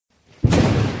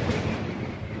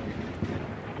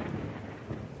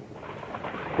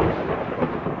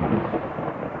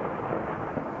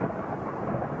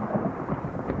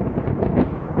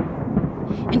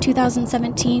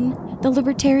2017, the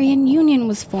Libertarian Union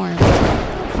was formed.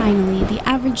 Finally, the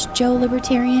average Joe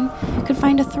Libertarian could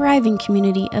find a thriving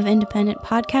community of independent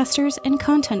podcasters and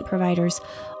content providers,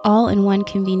 all in one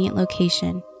convenient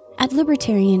location. At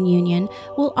Libertarian Union,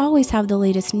 we'll always have the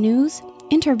latest news,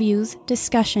 interviews,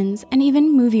 discussions, and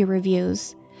even movie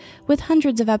reviews. With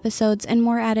hundreds of episodes and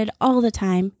more added all the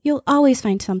time, you'll always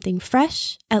find something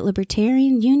fresh at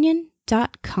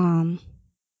libertarianunion.com.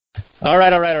 All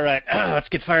right. Let's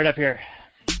get fired up here.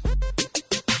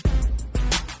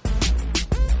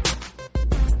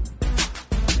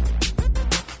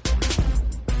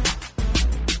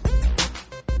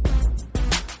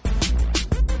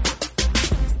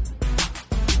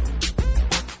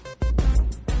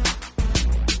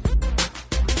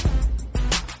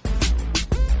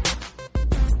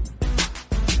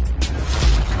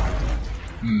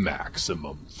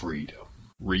 Maximum freedom.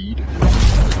 Read. Stay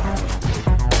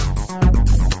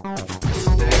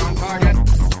on target.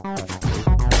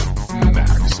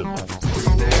 Maximum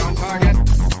freedom. Stay on target.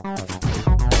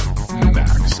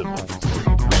 Maximum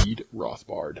freedom. Read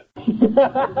Rothbard.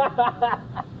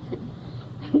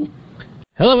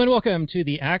 Hello and welcome to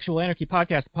the Actual Anarchy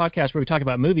Podcast, the podcast where we talk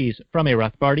about movies from a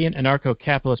Rothbardian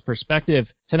anarcho-capitalist perspective.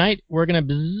 Tonight we're gonna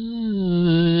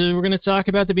talk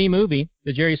about the B-movie,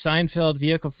 the Jerry Seinfeld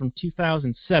vehicle from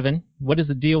 2007. What is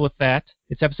the deal with that?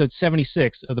 It's episode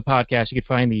 76 of the podcast. You can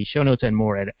find the show notes and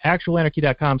more at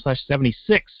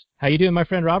actualanarchy.com/76. How you doing, my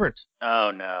friend Robert? Oh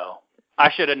no,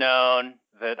 I should have known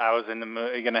that I was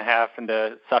going to have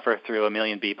to suffer through a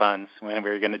million B puns when we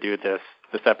were going to do this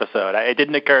episode. It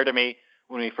didn't occur to me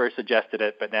when we first suggested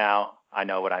it, but now I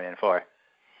know what I'm in for.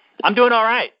 I'm doing all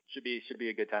right. Should be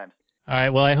a good time. All right,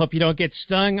 well, I hope you don't get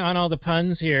stung on all the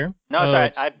puns here. No, it's all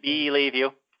right. I believe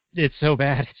you. It's so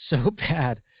bad. It's so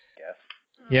bad. Yes.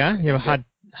 Yeah? You have a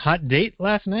hot date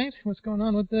last night? What's going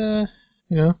on with the,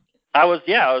 I was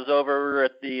over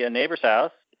at the neighbor's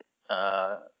house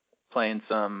playing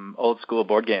some old school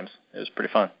board games. It was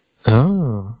pretty fun.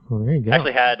 Oh, well, there you go. I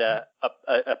actually had a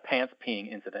pants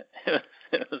peeing incident.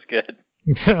 It was good.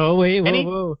 Oh, wait,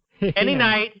 whoa. Any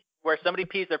night where somebody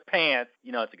pees their pants,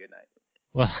 it's a good night.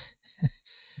 Well,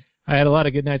 I had a lot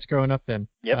of good nights growing up then.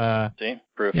 Yep, see?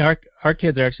 Proof. Yeah, our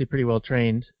kids are actually pretty well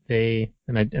trained.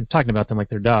 I'm talking about them like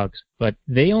they're dogs, but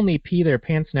they only pee their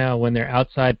pants now when they're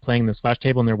outside playing the splash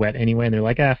table and they're wet anyway, and they're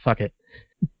like, fuck it.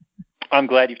 I'm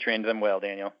glad you've trained them well,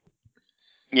 Daniel.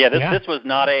 Yeah, this was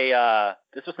not a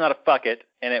fuck it,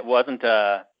 and it wasn't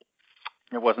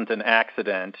an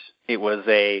accident. It was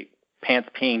a pants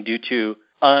peeing due to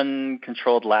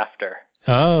uncontrolled laughter.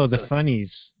 Oh, the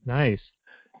funnies. Nice.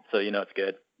 So it's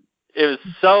good. It was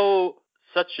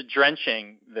such a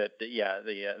drenching that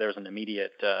there was an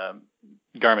immediate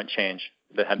garment change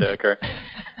that had to occur.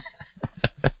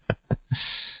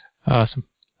 Awesome.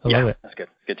 I love it. That's good.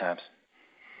 Good times.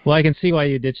 Well, I can see why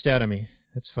you ditched out on me.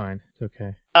 That's fine. It's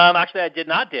okay. Actually, I did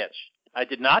not ditch.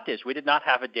 We did not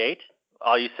have a date.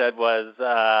 All you said was,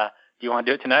 do you want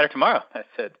to do it tonight or tomorrow? I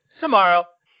said, tomorrow.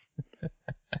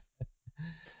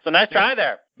 So nice try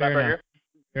there, Burger.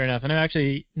 Fair enough. And I'm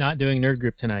actually not doing Nerd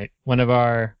Group tonight. One of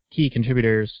our key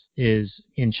contributors is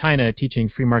in China teaching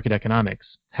free market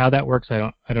economics. How that works,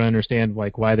 I don't understand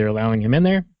why they're allowing him in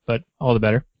there, but all the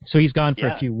better. So he's gone for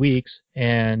a few weeks,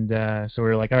 and so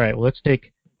we're like, all right, well, let's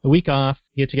take a week off,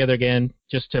 get together again,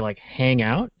 just to hang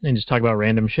out and just talk about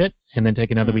random shit, and then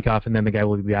take another week off, and then the guy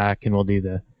will be back, and we'll do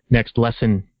the next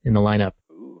lesson in the lineup.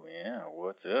 Ooh, yeah,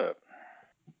 what's up?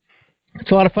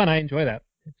 It's a lot of fun. I enjoy that.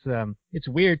 It's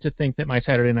weird to think that my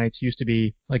Saturday nights used to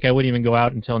be I wouldn't even go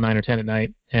out until 9 or 10 at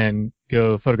night and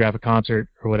go photograph a concert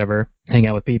or whatever, hang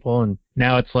out with people, and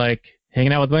now it's like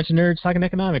hanging out with a bunch of nerds talking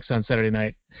economics on Saturday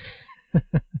night.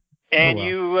 And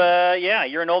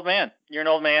you're an old man. You're an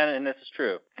old man, and this is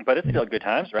true. But it's still good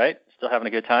times, right? Still having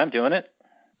a good time doing it?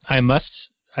 I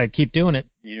keep doing it.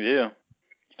 You do. You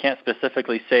can't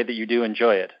specifically say that you do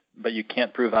enjoy it, but you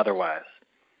can't prove otherwise.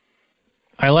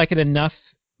 I like it enough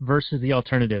versus the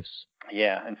alternatives.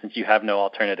 Yeah, and since you have no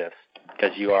alternatives,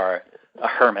 because you are a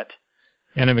hermit.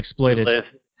 And I'm exploited.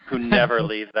 Who never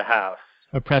leaves the house.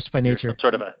 Oppressed by nature. You're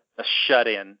sort of a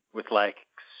shut-in with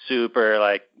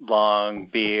super long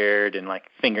beard and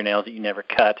fingernails that you never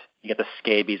cut. You get the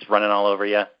scabies running all over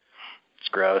you. It's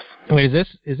gross. Wait,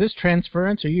 is this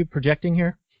transference? Are you projecting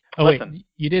here? Oh, listen, wait,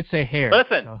 you did say hair.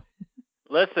 Listen.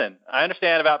 I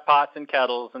understand about pots and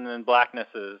kettles and then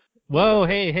blacknesses. Whoa,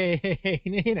 hey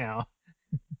now.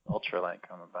 Ultralight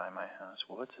coming by my house.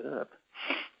 What's up?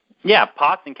 Yeah,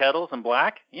 pots and kettles and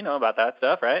black. You know about that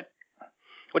stuff, right?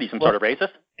 What are you, some sort of racist?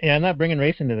 Yeah, I'm not bringing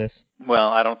race into this. Well,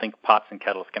 I don't think pots and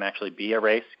kettles can actually be a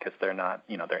race because they're not,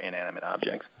 they're inanimate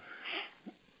objects.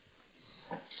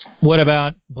 What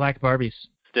about black Barbies?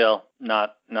 Still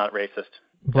not racist.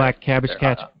 Black Cabbage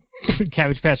They're,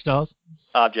 Cabbage Patch dolls?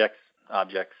 Objects.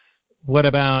 What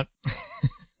about...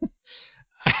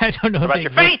 I don't know. What about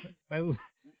your face?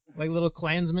 Like little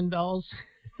Klansman dolls?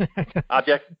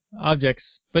 Objects. Objects.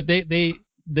 But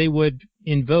they would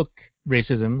invoke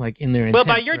racism, like in their intent.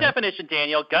 Well, by your right? definition,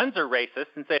 Daniel, guns are racist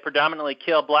since they predominantly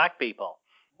kill black people.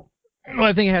 Well,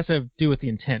 I think it has to do with the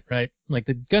intent, right? Like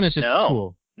the gun is just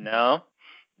cool. No.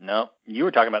 You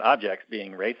were talking about objects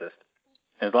being racist.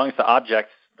 As long as the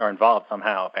objects are involved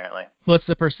somehow, apparently. Well, it's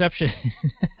the perception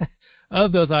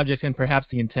of those objects and perhaps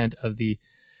the intent of the...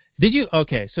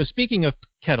 Okay, so speaking of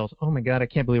kettles, oh my God, I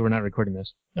can't believe we're not recording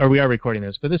this. Or we are recording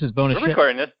this, but this is bonus shit. We're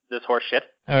recording this horse shit.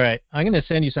 All right, I'm going to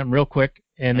send you something real quick,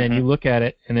 and then you look at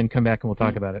it, and then come back and we'll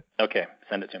talk about it. Okay,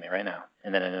 send it to me right now.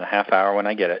 And then in a half hour when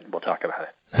I get it, we'll talk about it.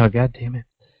 Oh, God damn it.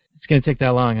 It's going to take that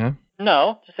long, huh?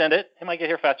 No, just send it. It might get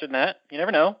here faster than that. You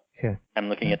never know. Okay. I'm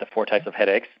looking at the 4 types of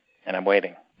headaches, and I'm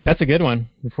waiting. That's a good one,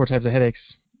 the 4 types of headaches.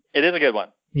 It is a good one.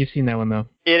 You've seen that one, though.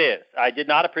 It is. I did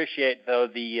not appreciate, though,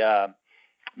 the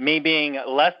me being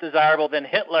less desirable than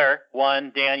Hitler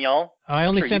one, Daniel. I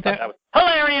only sent that was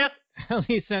hilarious. I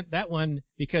only sent that one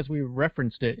because we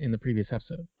referenced it in the previous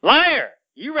episode. Liar!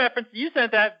 You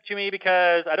sent that to me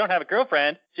because I don't have a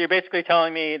girlfriend, so you're basically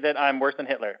telling me that I'm worse than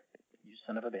Hitler. You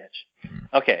son of a bitch.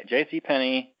 Okay, J.C.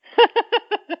 Penney.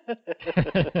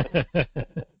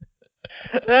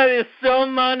 That is so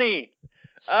money.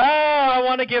 Oh, I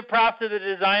want to give props to the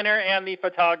designer and the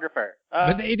photographer.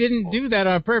 But they didn't do that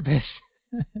on purpose.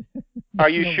 Are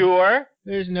you sure?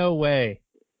 There's no way.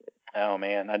 Oh,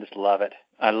 man, I just love it.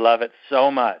 I love it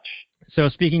so much. So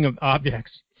speaking of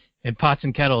objects and pots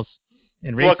and kettles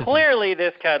and racism. Well, clearly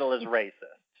this kettle is racist.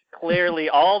 Clearly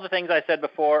all the things I said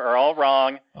before are all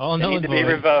wrong. They need to be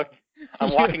revoked.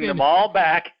 I'm walking them all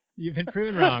back. You've been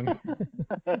proven wrong.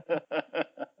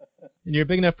 And you're a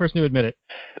big enough person to admit it.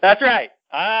 That's right.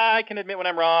 I can admit when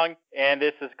I'm wrong, and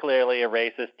this is clearly a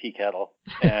racist tea kettle,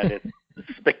 and it's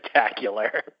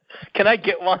spectacular. Can I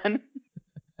get one?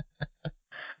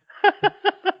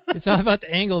 It's all about the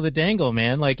angle of the dangle,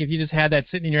 man. Like, if you just had that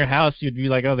sitting in your house, you'd be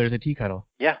like, oh, there's a tea kettle.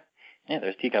 Yeah,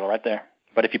 there's a tea kettle right there.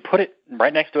 But if you put it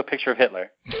right next to a picture of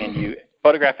Hitler, and you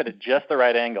photograph it at just the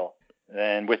right angle,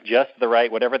 and with just the right,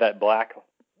 whatever that black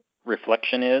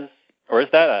reflection is, or is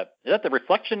that the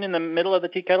reflection in the middle of the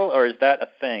tea kettle, or is that a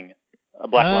thing? A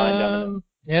black line down the middle?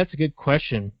 Yeah, that's a good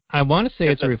question. I want to say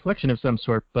it's a reflection of some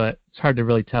sort, but it's hard to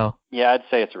really tell. Yeah, I'd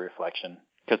say it's a reflection.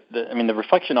 Because, the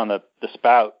reflection on the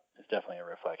spout is definitely a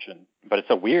reflection. But it's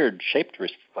a weird shaped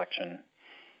reflection.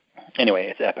 Anyway,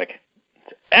 it's epic.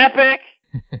 It's epic!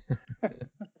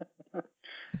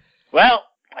 Well,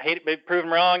 I hate being proven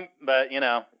wrong, but,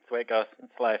 it's the way it goes.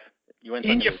 It's life. You win.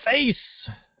 In your face!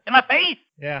 In my face!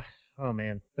 Yeah. Oh,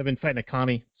 man. I've been fighting a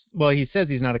commie. Well, he says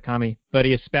he's not a commie, but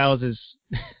he espouses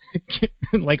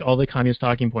like all the communist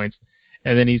talking points.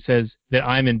 And then he says that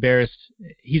I'm embarrassed.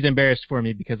 He's embarrassed for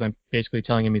me because I'm basically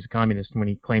telling him he's a communist when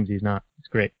he claims he's not. It's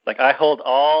great. Like, I hold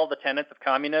all the tenets of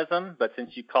communism, but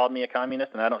since you called me a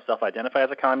communist and I don't self-identify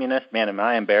as a communist, man, am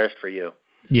I embarrassed for you.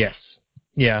 Yes.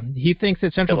 Yeah. He thinks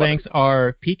that central banks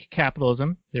are peak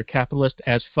capitalism. They're capitalist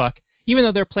as fuck, even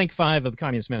though they're plank 5 of the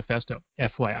Communist Manifesto,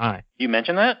 FYI. You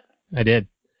mentioned that? I did.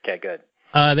 Okay, good.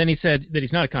 Then he said that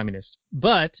he's not a communist,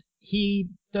 but he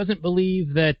doesn't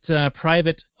believe that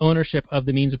private ownership of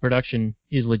the means of production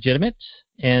is legitimate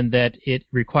and that it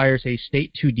requires a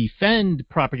state to defend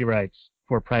property rights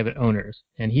for private owners.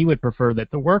 And he would prefer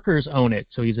that the workers own it,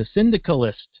 so he's a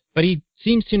syndicalist. But he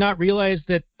seems to not realize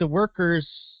that the workers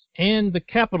and the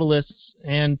capitalists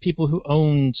and people who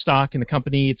own stock in the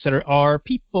company, etc., are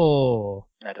people.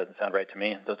 That doesn't sound right to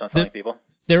me. Those don't sound like people.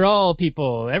 They're all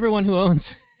people. Everyone who owns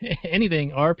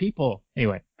anything are people.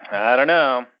 Anyway. I don't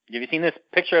know. Have you seen this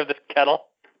picture of this kettle?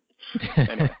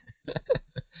 Anyway.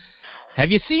 Have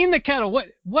you seen the kettle?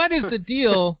 What is the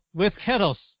deal with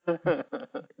kettles? All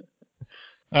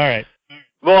right.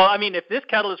 Well, if this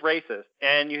kettle is racist,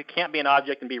 and you can't be an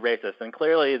object and be racist, then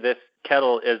clearly this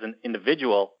kettle is an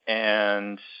individual,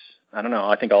 and I don't know.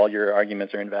 I think all your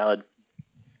arguments are invalid.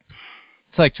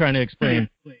 It's like trying to explain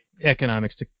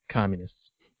economics to communists.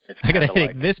 I got a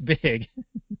headache this big.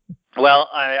 Well,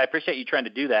 I appreciate you trying to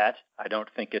do that. I don't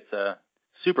think it's a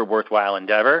super worthwhile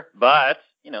endeavor, but,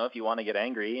 if you want to get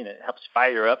angry and it helps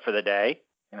fire you up for the day,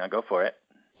 go for it.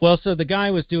 Well, so the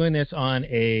guy was doing this on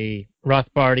a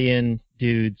Rothbardian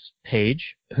dude's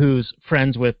page who's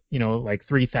friends with, like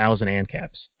 3,000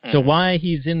 ANCAPs. So why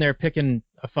he's in there picking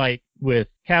a fight with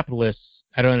capitalists,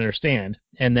 I don't understand.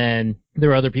 And then there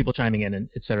were other people chiming in, and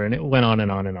et cetera, and it went on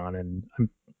and on and on. And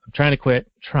I'm trying to quit.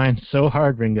 Trying so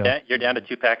hard, Ringo. Yeah, you're down to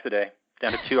 2 packs a day.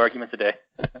 Down to 2 arguments a day.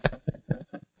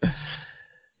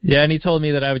 Yeah, and he told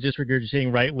me that I was just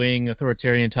regurgitating right-wing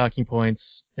authoritarian talking points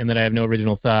and that I have no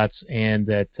original thoughts and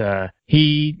that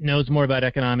he knows more about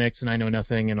economics and I know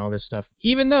nothing and all this stuff.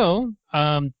 Even though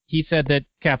he said that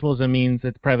capitalism means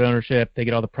that the private ownership, they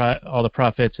get all the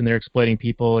profits and they're exploiting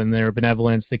people and their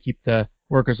benevolence, they keep the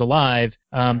workers alive.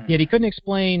 Yet he couldn't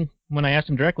explain when I asked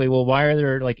him directly, well, why are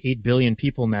there like 8 billion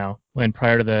people now when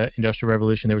prior to the Industrial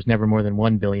Revolution there was never more than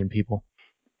 1 billion people?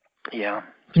 Yeah.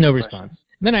 No response.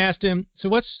 And then I asked him,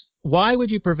 so why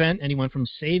would you prevent anyone from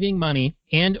saving money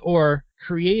and or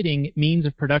creating means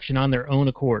of production on their own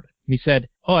accord? And he said,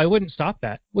 oh, I wouldn't stop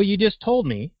that. Well, you just told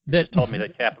me that... told me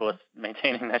that capitalists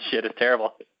maintaining that shit is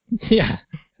terrible. Yeah.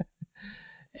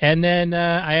 And then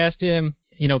I asked him,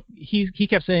 he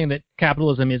kept saying that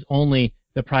capitalism is only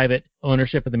the private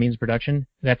ownership of the means of production.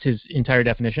 That's his entire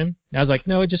definition. And I was like,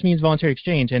 no, it just means voluntary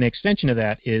exchange. And an extension of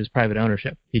that is private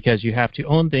ownership because you have to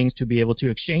own things to be able to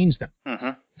exchange them. Mm-hmm.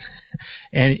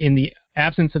 And in the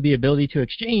absence of the ability to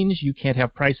exchange, you can't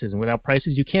have prices. And without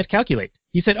prices, you can't calculate.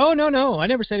 He said, oh, no, I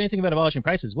never said anything about abolishing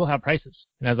prices. We'll have prices.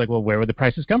 And I was like, well, where would the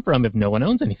prices come from if no one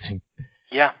owns anything?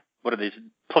 Yeah. What are these,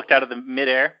 plucked out of the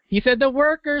midair? He said the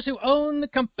workers who own the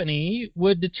company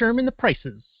would determine the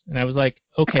prices. And I was like,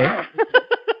 okay.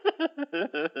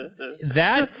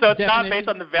 So it's not based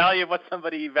on the value of what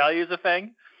somebody values a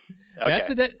thing?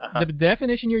 Okay. That's the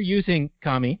definition you're using,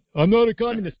 commie. I'm not a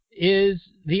communist. Is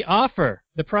the offer.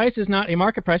 The price is not a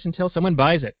market price until someone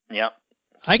buys it. Yep.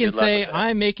 I can say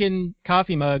I'm making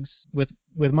coffee mugs with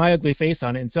my ugly face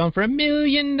on it and sell them for $1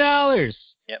 million.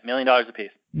 Yep, $1 million a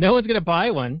piece. No one's going to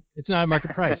buy one. It's not a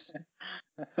market price.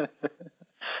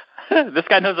 This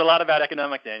guy knows a lot about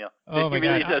economics, Daniel. Oh, my God. He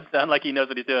really God. does sound like he knows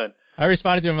what he's doing. I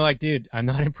responded to him like, dude, I'm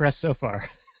not impressed so far.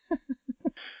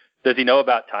 Does he know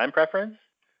about time preference?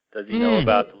 Does he know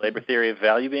about the labor theory of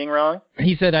value being wrong?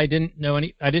 He said I didn't know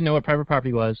what private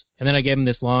property was, and then I gave him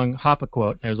this long Hoppe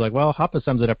quote, and I was like, well, Hoppe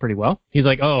sums it up pretty well. He's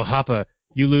like, oh, Hoppe,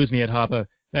 you lose me at Hoppe.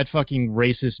 That fucking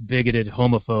racist, bigoted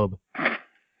homophobe.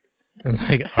 I'm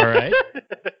like, all right.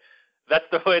 That's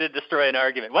the way to destroy an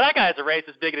argument. Well, that guy's a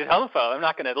racist, bigoted homophobe. I'm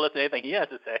not going to listen to anything he has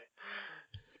to say.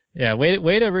 Yeah,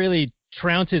 way to really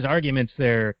trounce his arguments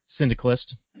there,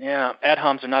 syndicalist. Yeah, ad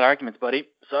homs are not arguments, buddy.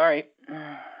 Sorry.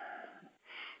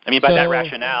 I mean, by that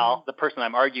rationale, the person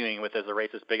I'm arguing with is a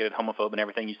racist, bigoted homophobe, and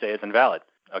everything you say is invalid.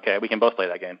 Okay, we can both play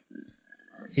that game.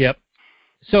 Yep.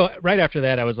 So right after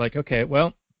that, I was like, okay,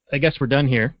 well, I guess we're done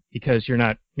here because you're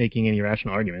not making any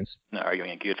rational arguments. Not arguing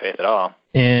in good faith at all.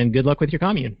 And good luck with your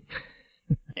commune.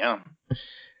 Yeah.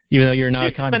 Even though you're not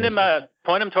a communist.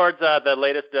 Point him towards the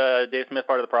latest Dave Smith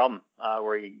part of the problem,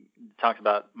 where he talks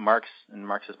about Marx and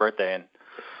Marx's birthday and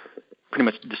pretty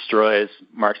much destroys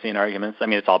Marxian arguments. I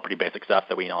mean, it's all pretty basic stuff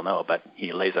that we all know, but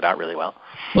he lays it out really well.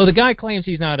 Well, the guy claims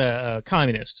he's not a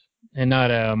communist and not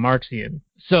a Marxian.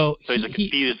 So he's a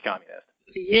confused communist.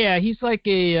 Yeah, he's like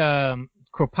a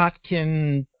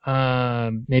Kropotkin,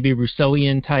 maybe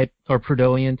Rousseauian type or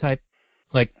Proudhonian type,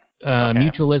 like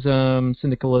mutualism,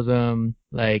 syndicalism.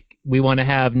 Like we want to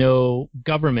have no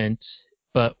government,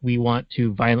 but we want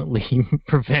to violently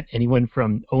prevent anyone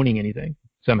from owning anything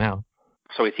somehow.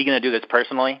 So is he going to do this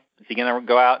personally? Is he going to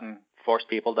go out and force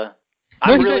people to...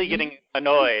 I'm really getting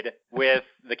annoyed with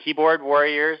the keyboard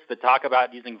warriors that talk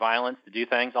about using violence to do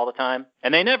things all the time.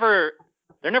 And they're never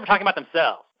talking about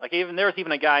themselves. Like there was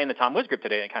even a guy in the Tom Woods group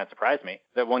today that kind of surprised me.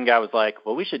 That one guy was like,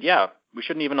 well, we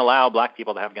shouldn't even allow black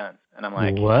people to have guns. And I'm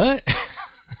like... What?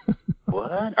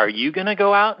 What? Are you going to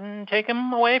go out and take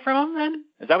them away from them then?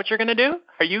 Is that what you're going to do?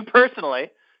 Are you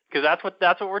personally? Because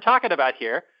that's what we're talking about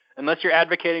here. Unless you're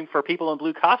advocating for people in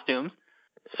blue costumes,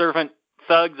 servant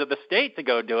thugs of the state to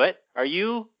go do it, are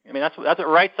you? I mean, that's what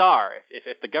rights are.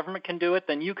 If the government can do it,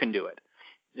 then you can do it.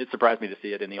 It surprised me to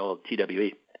see it in the old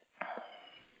TWE.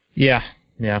 Yeah,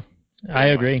 I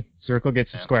agree. Circle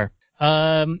gets a square.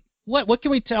 What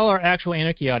can we tell our actual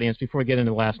Anarchy audience before we get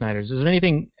into the Last Nighters? Is there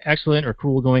anything excellent or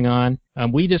cool going on?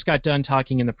 We just got done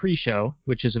talking in the pre-show,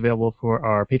 which is available for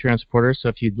our Patreon supporters. So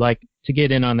if you'd like to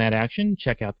get in on that action,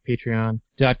 check out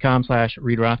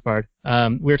patreon.com/ReedRothbard.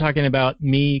 We were talking about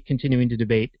me continuing to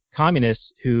debate communists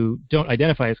who don't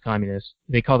identify as communists.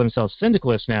 They call themselves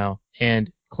syndicalists now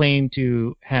and claim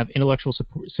to have intellectual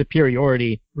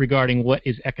superiority regarding what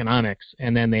is economics,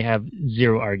 and then they have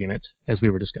zero argument, as we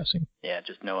were discussing. Yeah,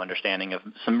 just no understanding of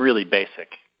some really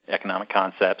basic economic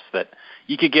concepts that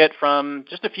you could get from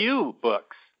just a few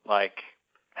books, like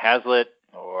Hazlitt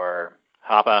or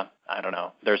Hoppe. I don't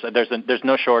know. There's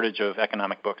no shortage of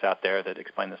economic books out there that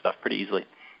explain this stuff pretty easily.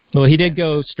 Well, he did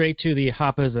go straight to the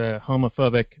Hoppa's a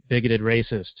homophobic, bigoted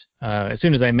racist as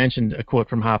soon as I mentioned a quote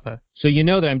from Hoppa. So you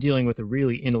know that I'm dealing with a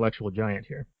really intellectual giant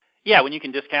here. Yeah, when you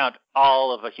can discount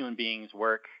all of a human being's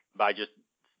work by just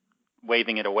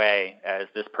waving it away as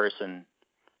this person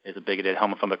is a bigoted,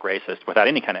 homophobic racist without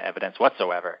any kind of evidence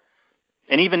whatsoever.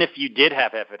 And even if you did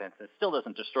have evidence, it still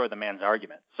doesn't destroy the man's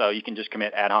argument. So you can just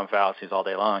commit ad hominem fallacies all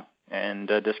day long and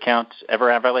discount ever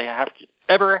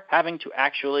having to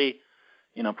actually,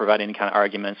 provide any kind of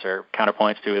arguments or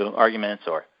counterpoints to arguments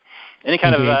or any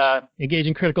kind of engage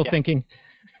in critical thinking.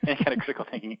 Any kind of critical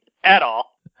thinking at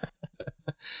all.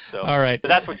 So, all right. So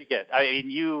that's what you get. I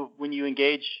mean, when you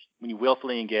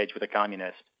willfully engage with a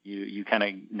communist, you kind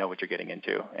of know what you're getting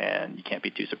into, and you can't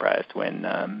be too surprised when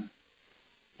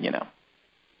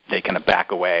they kind of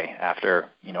back away after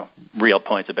real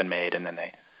points have been made, and then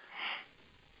they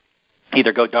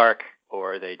either go dark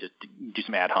or they just do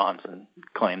some ad homs and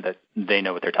claim that they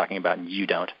know what they're talking about and you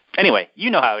don't. Anyway, you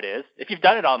know how it is. If you've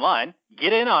done it online,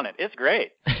 get in on it. It's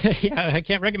great. Yeah, I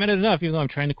can't recommend it enough, even though I'm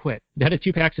trying to quit. That is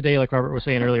 2 packs a day, like Robert was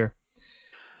saying earlier.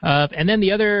 And then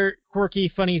the other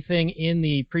quirky, funny thing in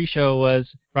the pre-show was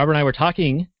Robert and I were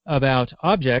talking about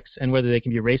objects and whether they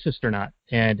can be racist or not.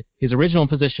 And his original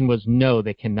position was no,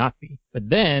 they cannot be. But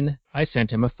then I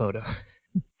sent him a photo.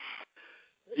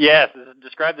 Yes,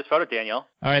 describe this photo, Daniel.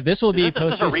 All right, this will be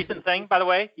posted. Is this a recent thing, by the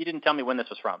way? You didn't tell me when this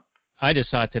was from. I just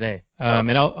saw it today,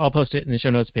 and I'll post it in the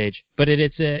show notes page. But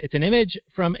it's an image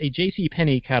from a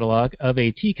JCPenney catalog of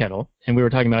a tea kettle, and we were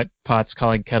talking about pots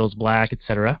calling kettles black,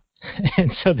 etc.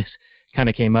 And so this kind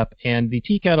of came up, and the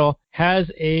tea kettle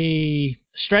has a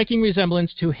striking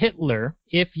resemblance to Hitler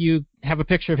if you have a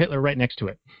picture of Hitler right next to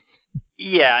it.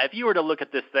 Yeah, if you were to look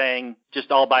at this thing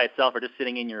just all by itself or just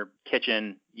sitting in your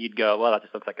kitchen, you'd go, well, that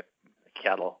just looks like a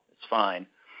kettle. It's fine.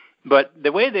 But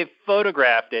the way they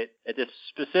photographed it at this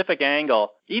specific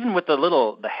angle, even with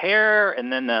the hair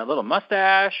and then the little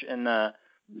mustache and the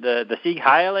Sieg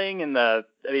Heiling and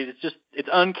it's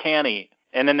uncanny.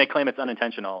 And then they claim it's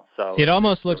unintentional. So it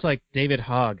almost looks like David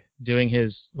Hogg doing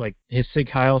his Sieg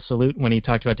Heil salute when he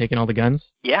talked about taking all the guns.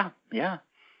 Yeah.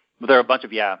 But there are a bunch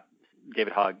of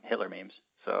David Hogg Hitler memes.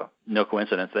 So no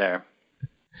coincidence there.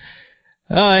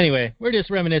 Anyway, we're just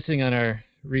reminiscing on our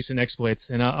recent exploits,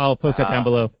 and I'll post that down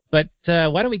below. But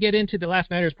why don't we get into the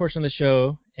Last Nighters portion of the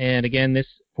show? And again, this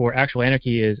for Actual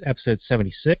Anarchy is episode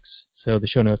 76. So the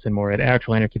show notes and more at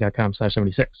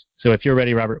actualanarchy.com/76. So if you're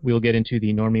ready, Robert, we'll get into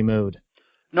the normie mode.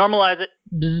 Normalize it.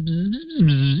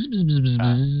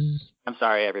 I'm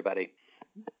sorry, everybody.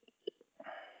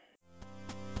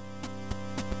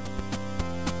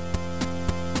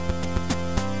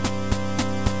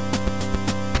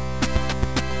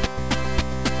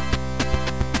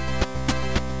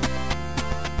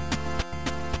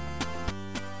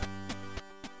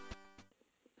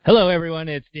 Hello, everyone.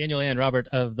 It's Daniel and Robert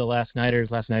of The Last Nighters,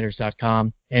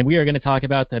 lastnighters.com. And we are going to talk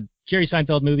about the Jerry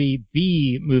Seinfeld movie,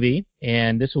 B Movie.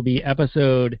 And this will be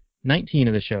episode 19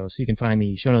 of the show. So you can find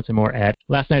the show notes and more at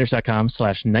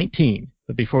lastnighters.com/19.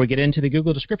 But before we get into the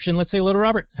Google description, let's say hello to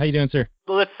Robert. How you doing, sir?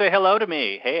 Well, let's say hello to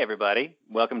me. Hey, everybody.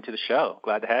 Welcome to the show.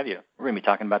 Glad to have you. We're going to be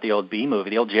talking about the old B Movie,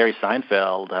 the old Jerry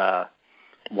Seinfeld,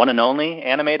 one and only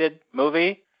animated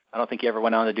movie. I don't think he ever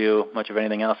went on to do much of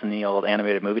anything else in the old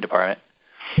animated movie department.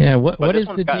 Yeah, what is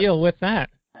the deal with that?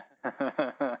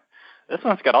 This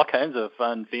one's got all kinds of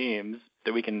fun themes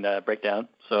that we can break down,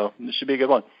 so this should be a good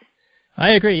one.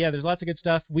 I agree. Yeah, there's lots of good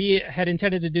stuff. We had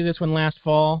intended to do this one last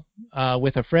fall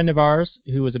with a friend of ours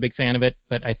who was a big fan of it,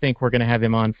 but I think we're going to have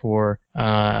him on for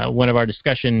one of our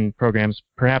discussion programs,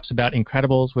 perhaps about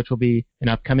Incredibles, which will be an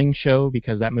upcoming show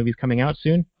because that movie's coming out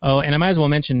soon. Oh, and I might as well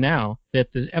mention now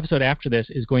that the episode after this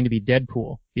is going to be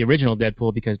Deadpool, the original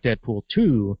Deadpool, because Deadpool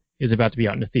 2 is about to be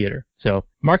out in the theater. So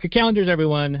mark your calendars,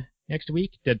 everyone. Next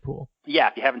week, Deadpool. Yeah,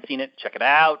 if you haven't seen it, check it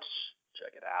out.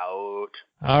 Check it out.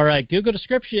 All right, Google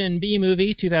description,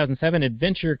 B-Movie, 2007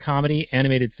 adventure comedy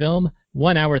animated film,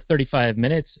 1 hour, 35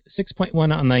 minutes, 6.1 on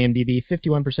IMDb,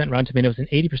 51% Rotten Tomatoes, and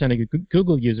 80% of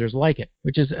Google users like it,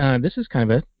 which is, this is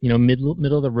kind of a,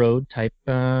 middle of the road type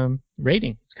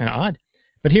rating. It's kind of odd.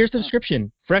 But here's the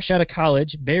description. Fresh out of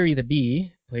college, Barry the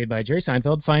Bee, played by Jerry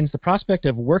Seinfeld, finds the prospect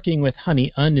of working with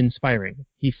honey uninspiring.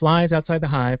 He flies outside the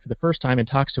hive for the first time and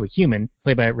talks to a human,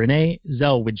 played by Renee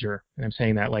Zellweger. And I'm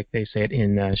saying that like they say it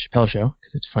in Chappelle Show,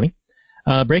 because it's funny.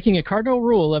 Breaking a cardinal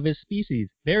rule of his species,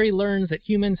 Barry learns that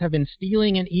humans have been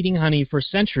stealing and eating honey for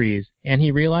centuries, and he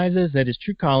realizes that his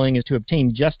true calling is to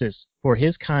obtain justice for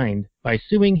his kind by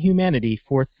suing humanity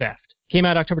for theft. Came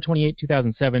out October 28,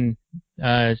 2007.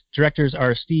 Directors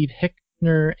are Steve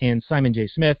Faulkner and Simon J.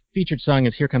 Smith. Featured song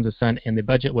is Here Comes the Sun, and the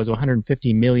budget was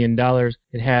 $150 million.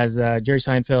 It has Jerry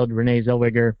Seinfeld, Renee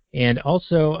Zellweger, and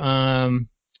also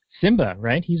Simba,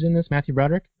 right? He's in this, Matthew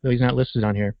Broderick, though he's not listed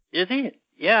on here. Is he?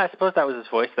 Yeah, I suppose that was his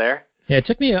voice there. Yeah, it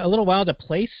took me a little while to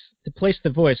place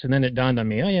the voice, and then it dawned on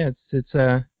me. Oh yeah,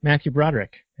 it's Matthew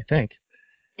Broderick, I think.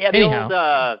 Yeah,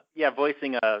 Anyhow.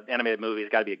 Voicing an animated movie has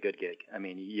got to be a good gig. I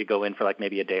mean, you go in for like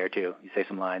maybe a day or two, you say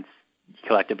some lines, you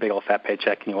collect a big old fat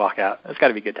paycheck, and you walk out. It's got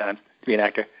to be good times to be an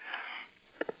actor.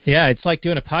 Yeah, it's like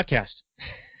doing a podcast.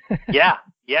 yeah,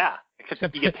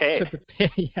 except you get paid.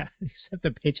 Except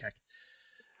the paycheck.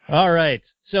 All right.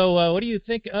 So what do you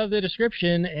think of the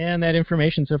description and that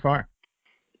information so far?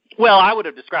 Well, I would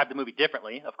have described the movie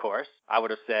differently, of course. I would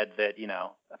have said that,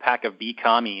 a pack of bee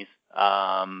commies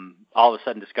all of a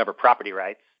sudden discover property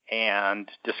rights and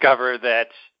discover that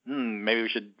maybe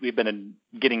we've been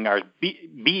getting our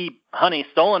bee honey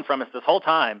stolen from us this whole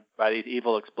time by these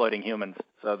evil exploiting humans.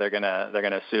 So they're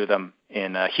gonna sue them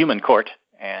in human court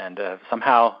and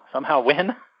somehow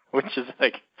win, which is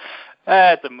like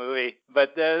it's a movie,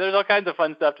 but there's all kinds of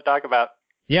fun stuff to talk about.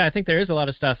 Yeah, I think there is a lot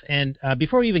of stuff. And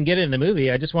before we even get into the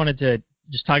movie, I just wanted to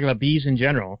talk about bees in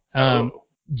general.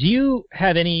 Do you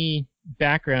have any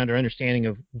background or understanding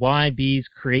of why bees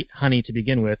create honey to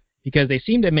begin with? Because they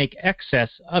seem to make excess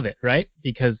of it, right?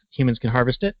 Because humans can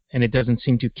harvest it, and it doesn't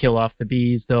seem to kill off the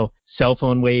bees, though cell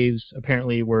phone waves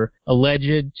apparently were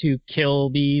alleged to kill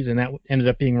bees, and that ended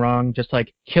up being wrong, just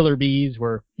like killer bees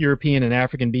were European and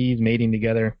African bees mating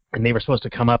together, and they were supposed to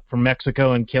come up from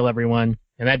Mexico and kill everyone,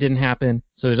 and that didn't happen.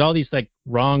 So there's all these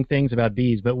wrong things about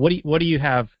bees, but what do you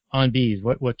have on bees?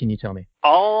 What can you tell me?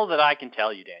 All that I can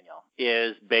tell you, Daniel,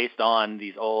 is based on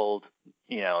these old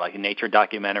nature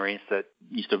documentaries that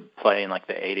used to play in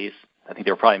the 80s. I think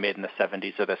they were probably made in the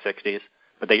 70s or the 60s.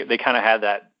 But they kind of had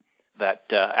that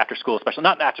after-school special,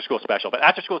 not after-school special, but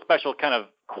after-school special kind of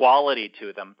quality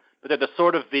to them. But they're the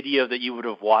sort of video that you would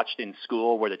have watched in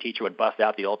school where the teacher would bust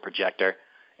out the old projector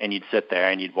and you'd sit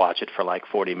there and you'd watch it for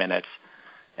 40 minutes.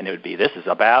 And it would be, this is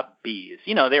about bees.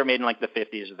 They were made in the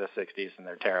 50s or the 60s and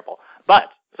they're terrible. But,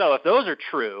 so if those are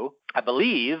true, I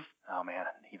believe, oh man,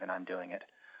 even I'm doing it,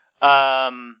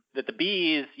 that the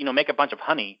bees, make a bunch of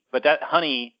honey, but that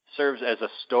honey serves as a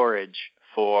storage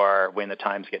for when the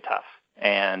times get tough.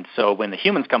 And so when the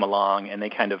humans come along and they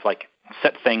kind of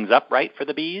set things up right for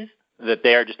the bees, that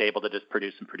they're just able to just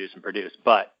produce and produce and produce.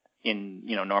 But in,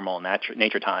 normal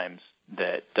nature times,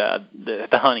 that the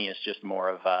honey is just more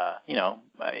of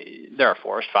there are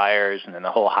forest fires and then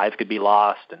the whole hive could be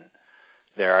lost. And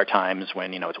there are times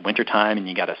when, it's winter time and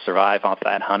you got to survive off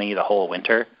that honey the whole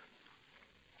winter.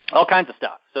 All kinds of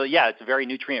stuff. So, yeah, it's very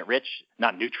nutrient-rich.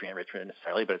 Not nutrient-rich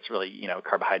necessarily, but it's really,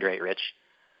 carbohydrate-rich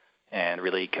and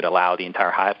really could allow the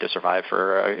entire hive to survive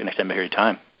for an extended period of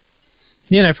time.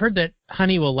 Yeah, and I've heard that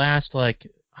honey will last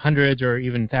hundreds or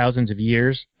even thousands of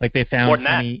years. They found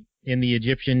honey in the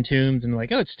Egyptian tombs and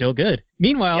it's still good.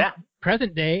 Meanwhile,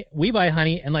 present day, we buy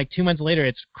honey and 2 months later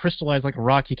it's crystallized like a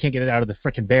rock. You can't get it out of the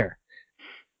frickin' bear.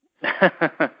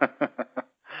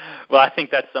 Well, I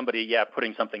think that's somebody,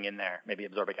 putting something in there, maybe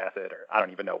absorbic acid or I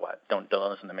don't even know what. Don't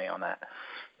listen to me on that.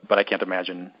 But I can't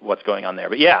imagine what's going on there.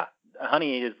 But yeah,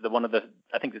 honey is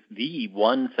I think it's the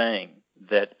one thing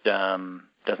that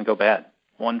doesn't go bad.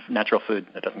 One natural food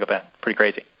that doesn't go bad. Pretty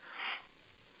crazy.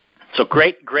 So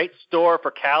great store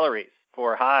for calories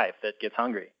for a hive that gets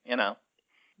hungry,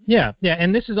 Yeah,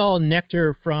 and this is all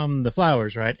nectar from the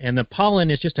flowers, right? And the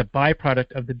pollen is just a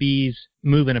byproduct of the bees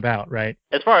moving about, right?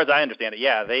 As far as I understand it,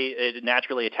 yeah. It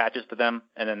naturally attaches to them,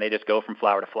 and then they just go from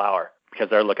flower to flower because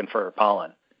they're looking for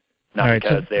pollen. Not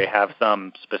because they have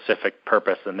some specific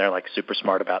purpose and they're super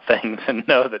smart about things and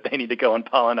know that they need to go and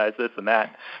pollinize this and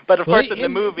that. But of course, in the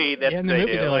movie, that's what they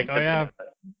do. They're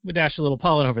we dash a little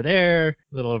pollen over there,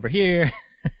 a little over here.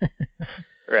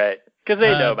 Right, because they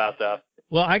know about stuff.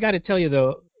 Well, I got to tell you,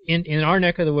 though, in our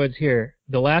neck of the woods here,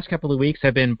 the last couple of weeks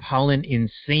have been pollen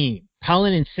insanity.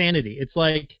 It's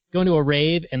like going to a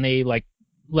rave and they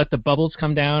let the bubbles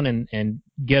come down and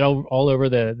get all over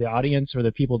the audience or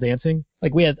the people dancing.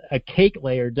 We had a cake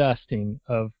layer dusting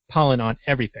of pollen on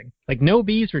everything. No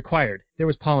bees required. There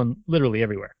was pollen literally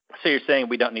everywhere. So you're saying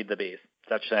we don't need the bees? Is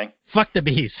that what you're saying? Fuck the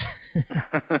bees.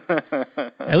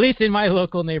 At least in my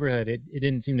local neighborhood, it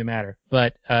didn't seem to matter.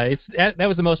 But that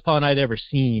was the most pollen I'd ever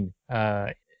seen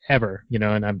ever,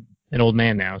 and I'm an old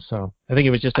man now, so I think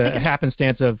it was just a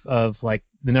happenstance of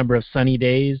the number of sunny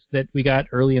days that we got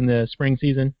early in the spring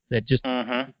season that just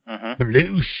pollen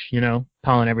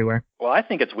everywhere. Well, I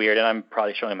think it's weird, and I'm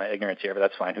probably showing my ignorance here, but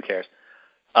that's fine. Who cares?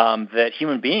 That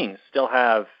human beings still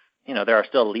have, there are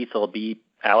still lethal bee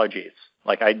allergies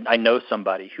Like I know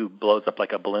somebody who blows up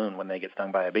like a balloon when they get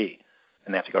stung by a bee,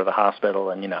 and they have to go to the hospital.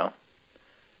 And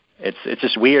it's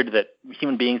just weird that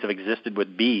human beings have existed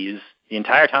with bees the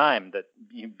entire time that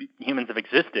humans have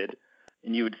existed,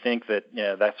 and you would think that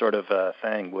that sort of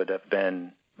thing would have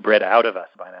been bred out of us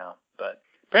by now. But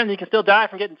apparently, you can still die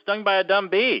from getting stung by a dumb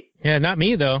bee. Yeah, not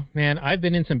me though, man. I've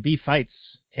been in some bee fights,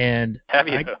 and Have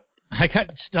you? I got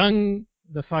stung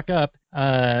the fuck up,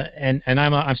 and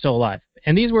I'm still alive.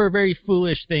 And these were very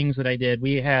foolish things that I did.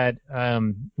 We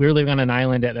were living on an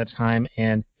island at that time,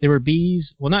 and there were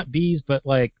bees. Well, not bees, but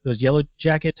like those yellow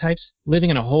jacket types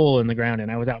living in a hole in the ground.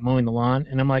 And I was out mowing the lawn,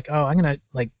 and I'm like, oh, I'm gonna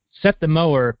like set the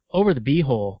mower over the bee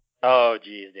hole. Oh,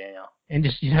 geez, Daniel. And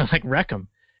just like wreck them.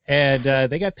 And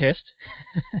they got pissed.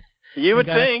 You would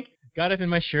think. Got up in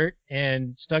my shirt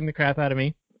and stung the crap out of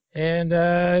me. And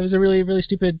it was a really, really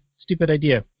stupid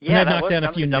idea. Yeah, and that was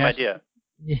a dumb idea.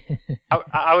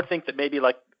 I would think that maybe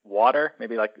like water,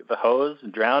 maybe like the hose,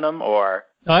 and drown them, or...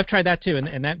 Oh, I've tried that too,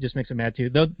 and that just makes them mad too.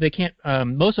 Though they can't,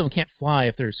 most of them can't fly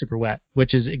if they're super wet,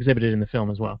 which is exhibited in the film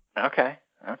as well. Okay,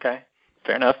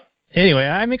 fair enough. Anyway,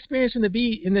 I'm experienced in the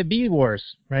bee wars,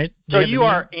 right? So you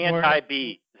are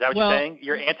anti-bee. Is that what you're saying?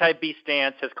 Your anti-bee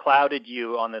stance has clouded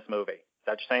you on this movie. Is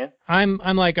that what you're saying?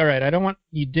 I'm like, all right, I don't want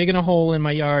you digging a hole in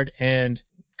my yard and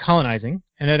colonizing,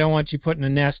 and I don't want you putting a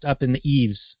nest up in the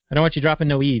eaves. I don't want you dropping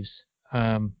no eaves.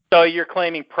 So you're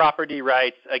claiming property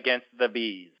rights against the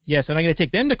bees. Yes, and I'm going to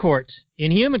take them to court,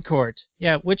 in human court.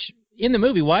 Yeah, which, in the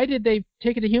movie, why did they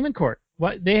take it to human court?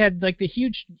 What they had, like,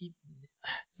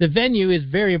 the venue is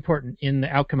very important in the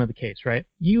outcome of the case, right?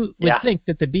 You would think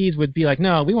that the bees would be like,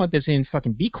 no, we want this in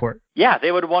fucking bee court. Yeah,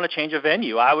 they would want to change a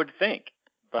venue, I would think.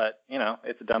 But,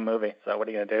 it's a dumb movie, so what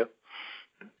are you going to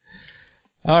do?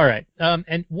 All right.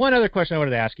 And one other question I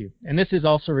wanted to ask you, and this is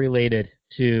also related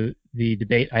to the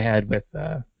debate I had with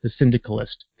the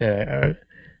syndicalist that I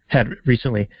had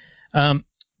recently.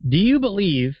 Do you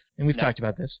believe, and we've talked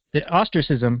about this, that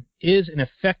ostracism is an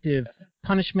effective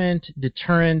punishment,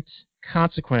 deterrent,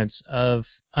 consequence of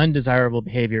undesirable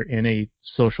behavior in a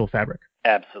social fabric?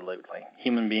 Absolutely.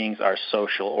 Human beings are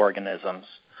social organisms,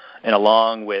 and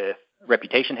along with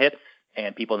reputation hits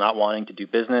and people not wanting to do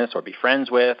business or be friends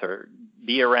with or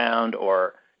be around,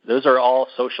 or those are all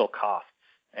social costs.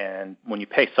 And when you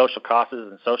pay social costs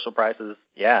and social prices,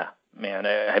 man,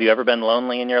 have you ever been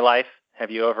lonely in your life?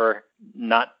 Have you ever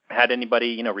not had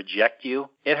anybody, reject you?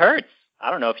 It hurts. I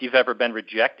don't know if you've ever been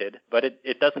rejected, but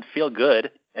it doesn't feel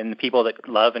good. And the people that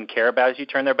love and care about you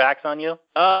turn their backs on you.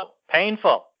 Oh,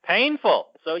 painful.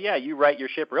 So, you right your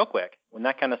ship real quick when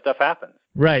that kind of stuff happens.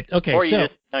 Right. Okay. Or you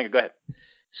go ahead.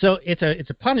 So it's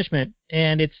a punishment,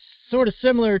 and it's sort of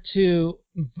similar to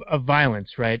a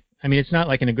violence, right? I mean, it's not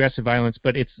like an aggressive violence,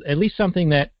 but it's at least something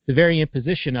that the very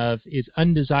imposition of is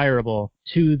undesirable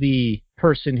to the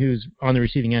person who's on the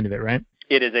receiving end of it, right?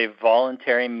 It is a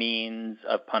voluntary means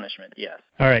of punishment, yes.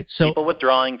 All right. So people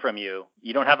withdrawing from you,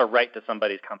 you don't have a right to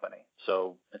somebody's company.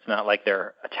 So it's not like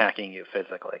they're attacking you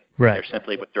physically. Right. They're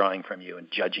simply withdrawing from you and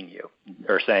judging you,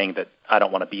 or saying that I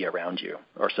don't want to be around you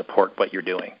or support what you're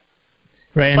doing.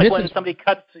 Right. Like when somebody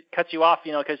cuts you off,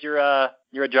 because you're a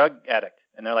drug addict,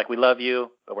 and they're like, we love you,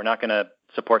 but we're not going to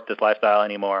support this lifestyle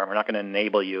anymore. We're not going to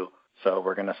enable you, so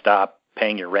we're going to stop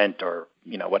paying your rent or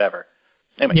whatever.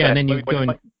 Anyway, yeah, and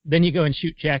then you go and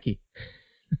shoot Jackie.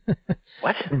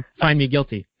 What? Find me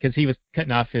guilty, because he was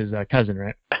cutting off his cousin,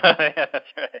 right? Yeah, that's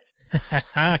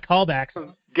right. Callbacks.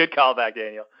 Good callback,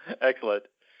 Daniel. Excellent.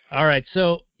 All right,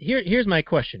 so here's my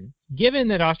question. Given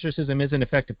that ostracism is an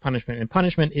effective punishment, and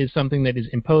punishment is something that is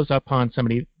imposed upon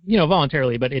somebody,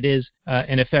 voluntarily, but it is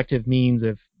an effective means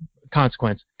of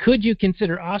consequence, could you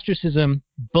consider ostracism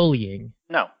bullying?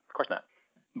 No, of course not.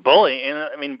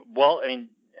 Bullying,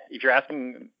 if you're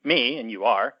asking me, and you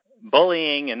are,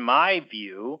 bullying, in my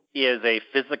view, is a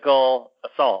physical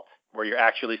assault where you're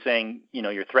actually saying,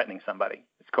 you're threatening somebody.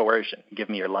 It's coercion. Give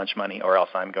me your lunch money or else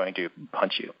I'm going to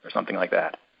punch you or something like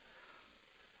that.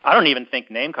 I don't even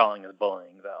think name-calling is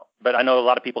bullying, though. But I know a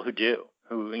lot of people who do,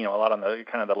 who, a lot on the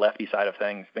kind of the lefty side of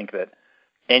things think that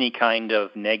any kind of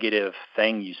negative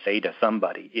thing you say to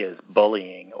somebody is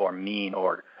bullying or mean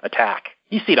or attack.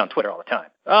 You see it on Twitter all the time.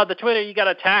 Oh, you got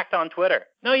attacked on Twitter.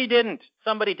 No, you didn't.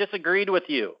 Somebody disagreed with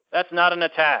you. That's not an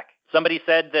attack. Somebody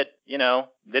said that,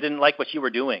 they didn't like what you were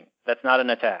doing. That's not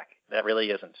an attack. That really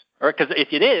isn't. Or because if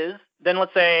it is, then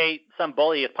let's say some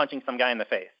bully is punching some guy in the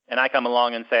face, and I come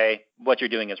along and say, what you're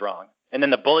doing is wrong. And then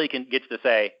the bully gets to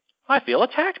say, I feel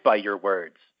attacked by your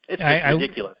words. It's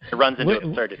ridiculous. It runs into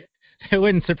absurdity. It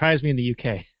wouldn't surprise me in the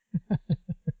UK.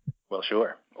 Well,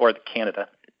 sure. Or Canada.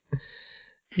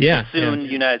 Yeah. Soon,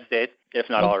 United States, if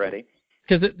not already.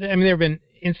 Because, there have been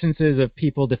instances of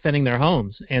people defending their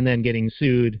homes and then getting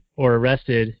sued or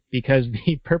arrested because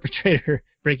the perpetrator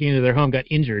breaking into their home got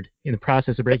injured in the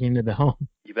process of breaking into the home.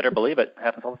 You better believe it. It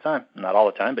happens all the time. Not all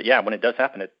the time, but yeah, when it does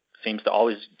happen, it seems to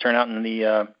always turn out in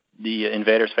the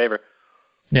invader's favor.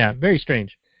 Yeah, very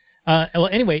strange. Well,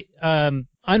 anyway,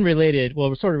 unrelated,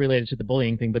 well, sort of related to the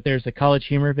bullying thing, but there's a College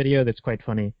Humor video that's quite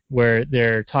funny where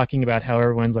they're talking about how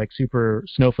everyone's like super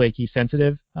snowflakey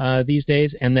sensitive these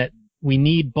days, and that we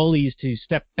need bullies to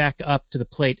step back up to the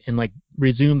plate and like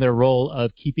resume their role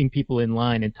of keeping people in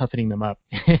line and toughening them up.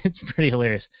 It's pretty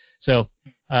hilarious. So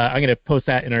I'm going to post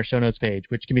that in our show notes page,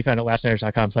 which can be found at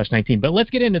lastnighters.com/19. But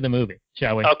let's get into the movie,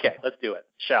 shall we? Okay, let's do it.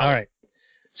 Shall we? All right.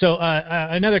 So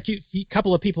another cute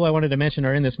couple of people I wanted to mention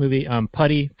are in this movie.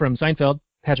 Putty from Seinfeld,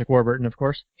 Patrick Warburton, of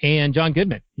course, and John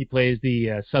Goodman. He plays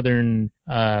the Southern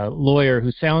lawyer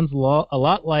who sounds a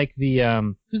lot like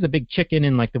the who's the big chicken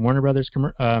in like the Warner Brothers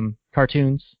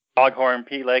cartoons. Foghorn,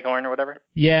 P. Leghorn, or whatever.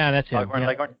 Yeah, that's him. Foghorn, yeah.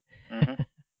 Leghorn. Mm-hmm.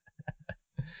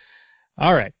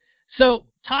 All right. So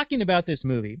talking about this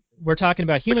movie, we're talking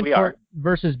about human court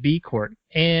versus bee court,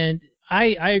 and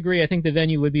I agree. I think the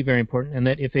venue would be very important, and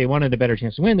that if they wanted a better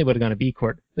chance to win, they would have gone to bee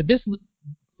court. But this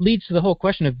leads to the whole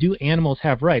question of, do animals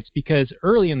have rights? Because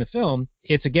early in the film,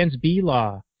 it's against bee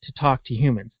law to talk to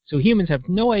humans. So humans have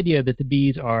no idea that the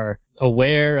bees are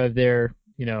aware of their,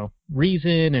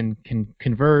 reason and can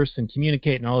converse and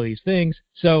communicate and all of these things.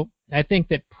 So I think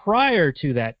that prior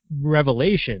to that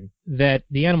revelation, that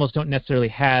the animals don't necessarily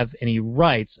have any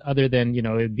rights other than, it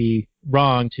would be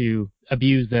wrong to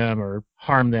abuse them or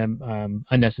harm them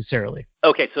unnecessarily.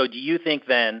 Okay, so do you think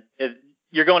then,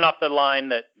 you're going off the line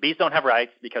that bees don't have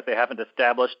rights because they haven't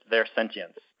established their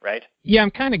sentience, right? Yeah,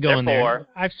 I'm kind of going Therefore,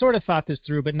 there. I've sort of thought this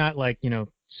through, but not like,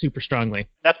 super strongly.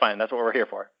 That's fine. That's what we're here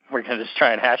for. We're going to just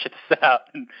try and hash this out,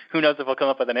 and who knows if we'll come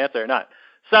up with an answer or not.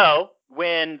 So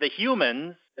when the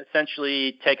humans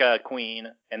essentially take a queen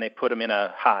and they put them in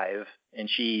a hive, and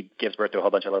she gives birth to a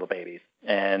whole bunch of little babies,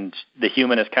 and the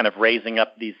human is kind of raising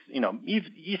up these,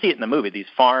 you see it in the movie, these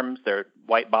farms, they're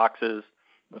white boxes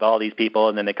with all these people,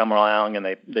 and then they come along and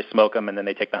they smoke them, and then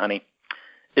they take the honey.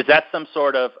 Is that some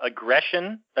sort of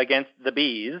aggression against the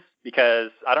bees? Because,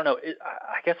 I don't know,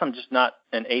 I guess I'm just not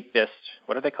an apiist.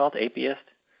 What are they called? Apiist?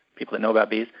 People that know about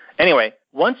bees. Anyway,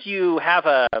 once you have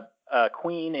a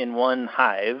queen in one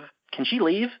hive, can she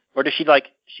leave? Or does she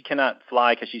cannot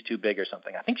fly because she's too big or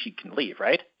something? I think she can leave,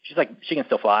 right? She can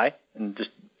still fly and just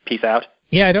peace out.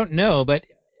 Yeah, I don't know, but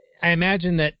I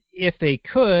imagine that if they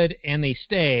could and they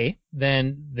stay,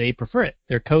 then they prefer it.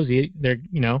 They're cozy. They're,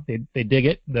 they dig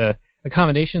it. The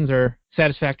accommodations are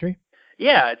satisfactory.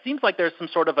 Yeah, it seems like there's some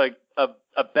sort of a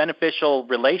beneficial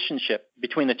relationship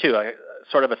between the two,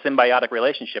 sort of a symbiotic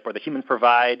relationship where the humans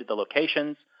provide the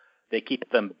locations, they keep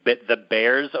the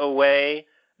bears away,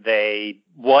 they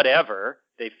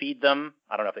feed them.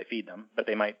 I don't know if they feed them, but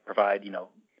they might provide,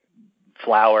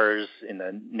 flowers in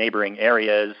the neighboring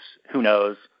areas, who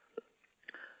knows.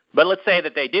 But let's say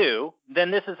that they do,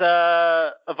 then this is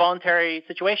a voluntary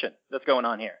situation that's going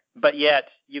on here. But yet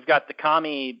you've got the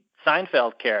commie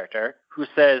Seinfeld character who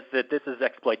says that this is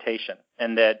exploitation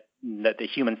and that the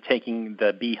humans taking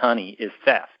the bee honey is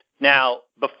theft. Now,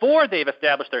 before they've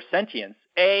established their sentience,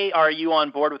 A, are you on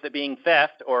board with it being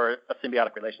theft or a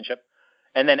symbiotic relationship?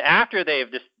 And then after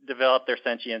they've just developed their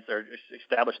sentience or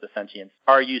established the sentience,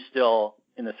 are you still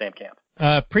in the same camp?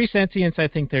 Pre-sentience, I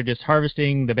think they're just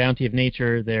harvesting the bounty of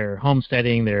nature. They're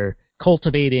homesteading. They're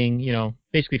cultivating,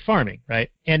 basically farming, right?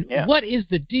 And What is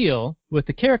the deal with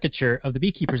the caricature of the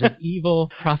beekeepers as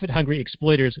evil, profit-hungry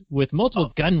exploiters with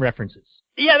multiple gun references?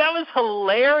 Yeah, that was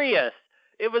hilarious.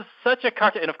 It was such a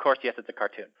cartoon. And, of course, yes, it's a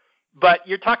cartoon. But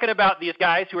you're talking about these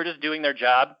guys who are just doing their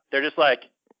job. They're just like,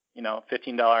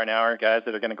 $15 an hour guys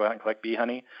that are going to go out and collect bee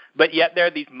honey. But yet there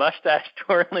are these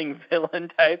mustache-twirling villain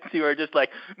types who are just like,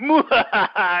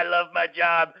 I love my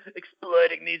job,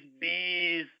 exploiting these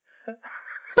bees.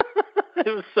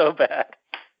 It was so bad.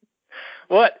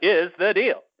 What is the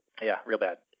deal? Yeah, real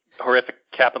bad. Horrific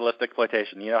capitalist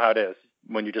exploitation. You know how it is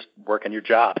when you're just working your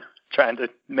job, trying to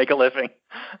make a living.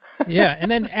 Yeah,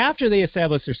 and then after they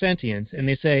establish their sentience and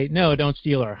they say, no, don't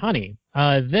steal our honey,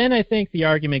 then I think the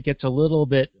argument gets a little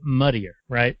bit muddier,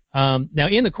 right? Now,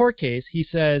 in the court case, he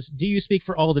says, do you speak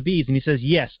for all the bees? And he says,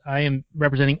 yes, I am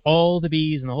representing all the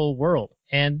bees in the whole world.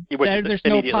 And there's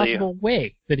no possible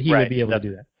way that he would be able to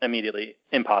do that. Immediately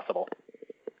impossible.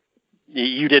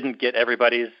 You didn't get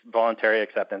everybody's voluntary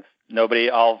acceptance. Nobody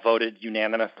all voted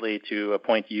unanimously to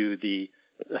appoint you the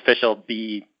official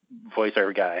bee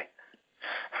voicer guy.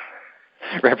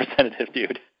 Representative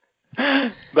dude.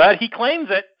 But he claims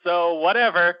it, so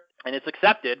whatever. And it's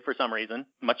accepted for some reason,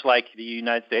 much like the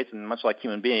United States and much like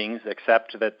human beings,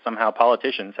 accept that somehow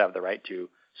politicians have the right to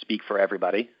speak for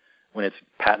everybody when it's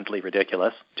patently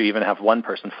ridiculous to even have one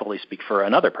person fully speak for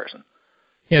another person.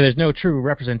 Yeah, there's no true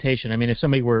representation. I mean, if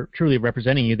somebody were truly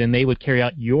representing you, then they would carry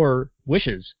out your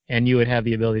wishes, and you would have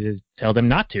the ability to tell them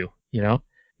not to, you know? I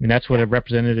mean, that's what a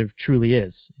representative truly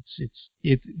is.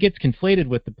 It gets conflated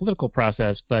with the political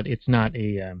process, but it's not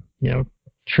a,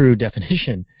 true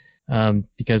definition.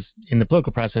 Because in the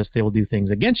political process, they will do things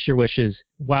against your wishes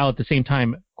while at the same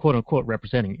time, quote unquote,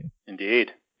 representing you.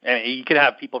 Indeed. And you could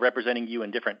have people representing you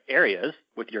in different areas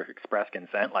with your express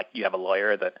consent, like you have a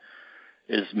lawyer that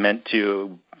is meant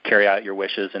to carry out your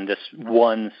wishes in this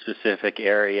one specific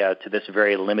area to this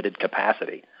very limited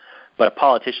capacity. But a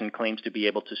politician claims to be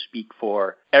able to speak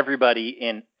for everybody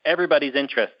in everybody's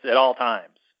interests at all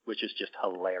times, which is just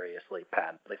hilariously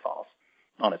patently false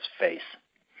on its face.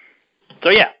 So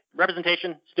yeah,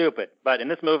 representation, stupid. But in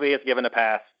this movie, it's given a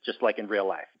pass, just like in real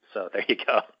life. So there you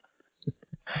go.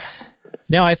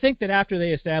 Now, I think that after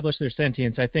they establish their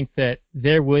sentience, I think that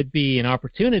there would be an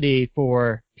opportunity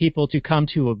for people to come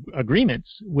to agreements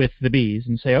with the bees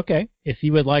and say, okay, if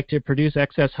you would like to produce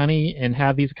excess honey and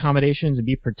have these accommodations and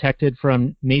be protected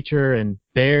from nature and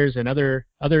bears and other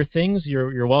things,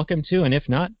 you're welcome to. And if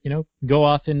not, go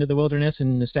off into the wilderness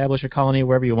and establish a colony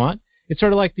wherever you want. It's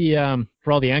sort of like the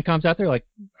for all the ANCOMs out there, like,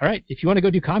 all right, if you want to go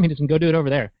do communism, go do it over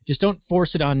there. Just don't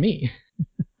force it on me.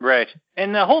 Right.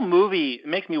 And the whole movie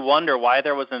makes me wonder why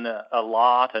there wasn't a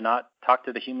law to not talk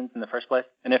to the humans in the first place,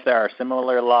 and if there are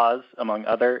similar laws among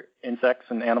other insects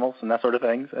and animals and that sort of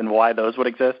things, and why those would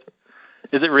exist.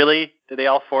 Is it really, do they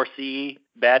all foresee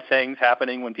bad things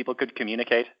happening when people could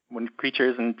communicate, when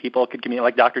creatures and people could communicate?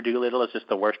 Like Dr. Dolittle is just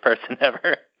the worst person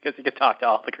ever because he could talk to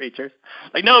all the creatures.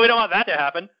 Like, no, we don't want that to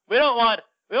happen. We don't want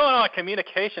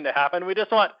communication to happen. We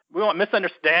want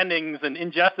misunderstandings and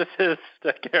injustices to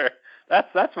occur.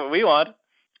 That's what we want.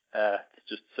 It's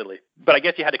just silly. But I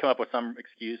guess you had to come up with some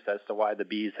excuse as to why the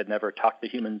bees had never talked to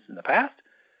humans in the past,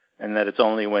 and that it's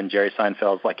only when Jerry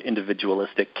Seinfeld's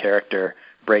individualistic character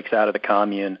breaks out of the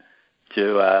commune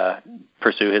to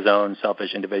pursue his own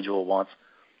selfish individual wants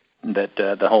that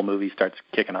the whole movie starts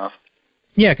kicking off.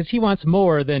 Yeah, because he wants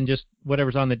more than just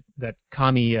whatever's on that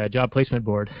commie job placement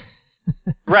board.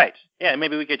 Right. Yeah,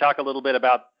 maybe we could talk a little bit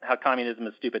about how communism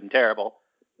is stupid and terrible.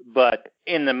 But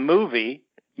in the movie,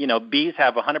 bees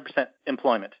have 100%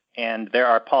 employment, and there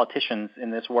are politicians in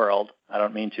this world. I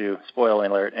don't mean to spoil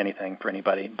alert anything for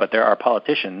anybody, but there are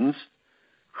politicians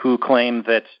who claim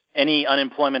that any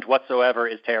unemployment whatsoever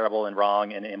is terrible and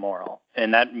wrong and immoral.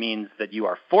 And that means that you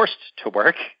are forced to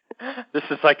work. This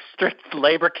is like strict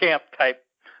labor camp type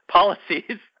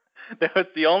policies. That's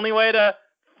the only way to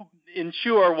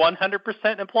ensure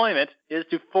 100% employment is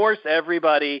to force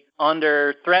everybody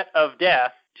under threat of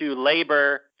death to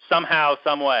labor somehow,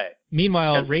 some way.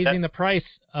 Meanwhile, raising the price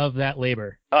of that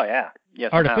labor. Oh, yeah.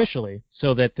 Yes, artificially,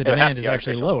 so that the demand is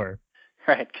actually lower.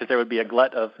 Right, because there would be a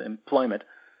glut of employment.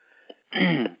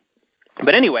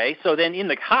 But anyway, so then in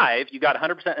the hive, you got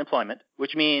 100% employment,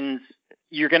 which means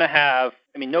you're going to have,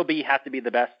 no bee has to be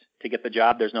the best to get the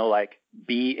job. There's no,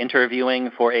 bee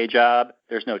interviewing for a job.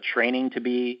 There's no training to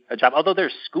be a job, although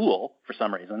there's school for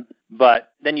some reason.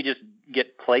 But then you just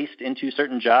get placed into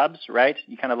certain jobs, right?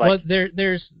 You kind of Well,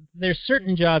 there's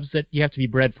certain jobs that you have to be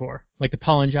bred for, like the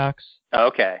pollen jocks. Oh,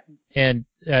 okay. And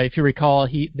if you recall,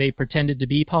 they pretended to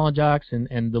be pollen jocks,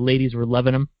 and the ladies were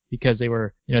loving them because they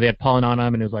were, they had pollen on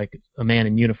them, and it was like a man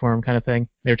in uniform kind of thing.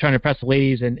 They were trying to impress the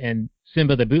ladies, and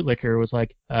Simba the bootlicker was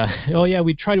like, oh yeah,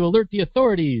 we'd try to alert the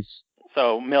authorities.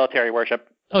 So military worship.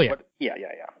 Oh yeah. Yeah.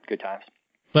 Good times.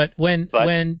 But when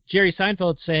Jerry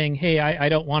Seinfeld's saying, hey, I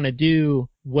don't want to do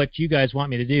what you guys want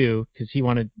me to do, because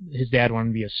his dad wanted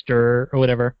to be a stir or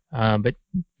whatever, but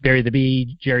Barry the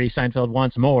Bee, Jerry Seinfeld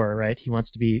wants more, right? He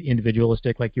wants to be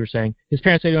individualistic, like you were saying. His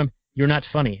parents say to him, you're not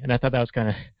funny. And I thought that was kind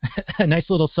of a nice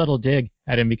little subtle dig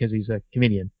at him because he's a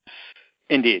comedian.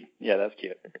 Indeed. Yeah, that's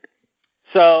cute.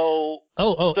 So...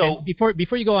 and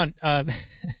before you go on...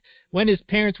 when his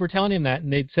parents were telling him that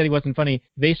and they said he wasn't funny,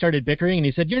 they started bickering, and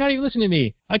he said, you're not even listening to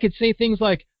me. I could say things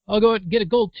like, I'll go get a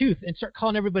gold tooth and start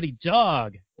calling everybody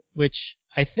dog, which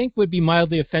I think would be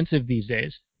mildly offensive these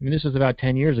days. This was about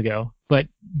 10 years ago. But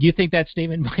do you think that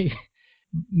statement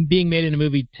being made in a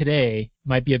movie today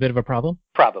might be a bit of a problem?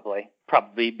 Probably.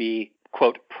 Probably be,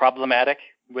 quote, problematic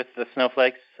with the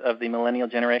snowflakes of the millennial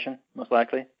generation, most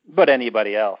likely. But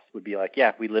anybody else would be like,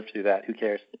 yeah, we lived through that. Who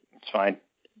cares? It's fine.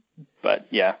 But,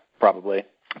 yeah. Probably.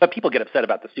 But people get upset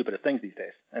about the stupidest things these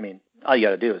days. All you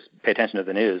got to do is pay attention to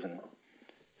the news, and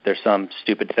there's some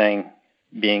stupid thing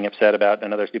being upset about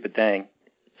another stupid thing.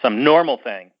 Some normal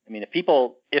thing I mean,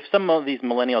 if some of these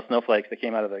millennial snowflakes that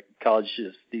came out of the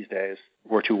colleges these days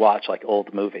were to watch like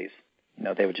old movies,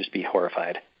 they would just be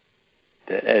horrified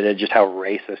at just how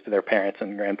racist their parents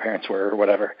and grandparents were, or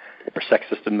whatever, or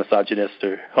sexist and misogynist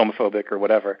or homophobic or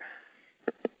whatever.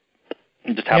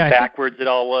 And just how backwards it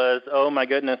all was. Oh my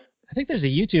goodness. I think there's a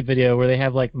YouTube video where they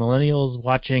have like millennials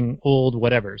watching old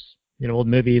whatevers, old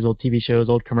movies, old TV shows,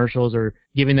 old commercials, or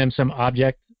giving them some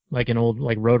object like an old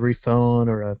like rotary phone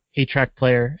or a 8-track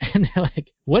player, and they're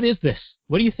like, "What is this?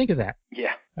 What do you think of that?"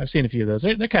 Yeah, I've seen a few of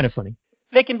those. They're kind of funny.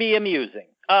 They can be amusing.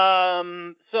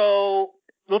 So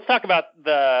let's talk about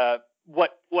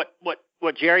what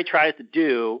Jerry tries to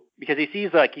do, because he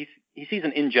sees he sees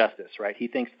an injustice, right? He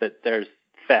thinks that there's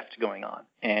theft going on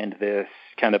and this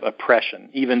kind of oppression,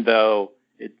 even though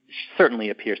it certainly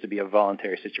appears to be a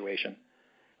voluntary situation.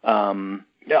 On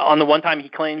the one time, he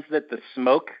claims that the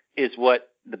smoke is what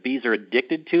the bees are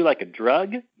addicted to, like a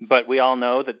drug, but we all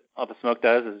know that all the smoke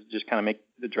does is just kind of make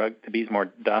the bees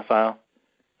more docile.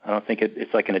 I don't think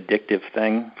it's like an addictive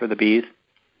thing for the bees.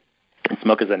 And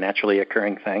smoke is a naturally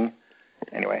occurring thing.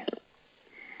 Anyway.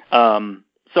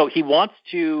 So he wants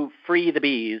to free the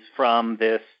bees from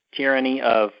this tyranny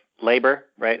of labor,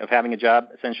 right, of having a job,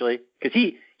 essentially. Because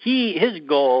his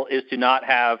goal is to not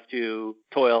have to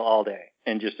toil all day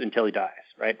and just until he dies,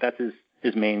 right? That's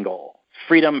his main goal.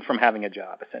 Freedom from having a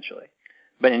job, essentially.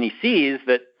 But then he sees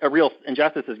that a real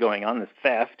injustice is going on, this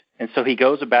theft, and so he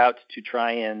goes about to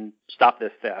try and stop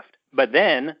this theft. But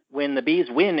then, when the bees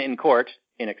win in court,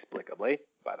 inexplicably,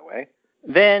 by the way,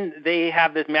 then they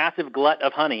have this massive glut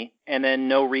of honey and then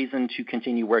no reason to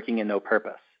continue working and no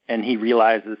purpose. And he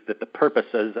realizes that the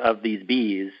purposes of these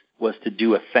bees was to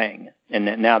do a thing. And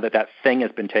that now that thing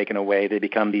has been taken away, they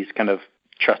become these kind of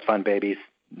trust fund babies,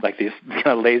 like these kind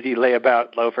of lazy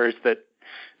layabout loafers that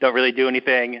don't really do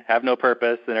anything, have no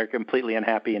purpose, and are completely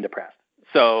unhappy and depressed.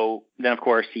 So then, of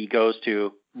course, he goes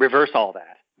to reverse all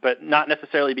that. But not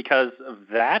necessarily because of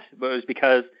that, but it was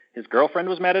because his girlfriend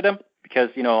was mad at him, because,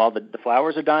 all the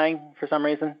flowers are dying for some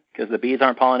reason, because the bees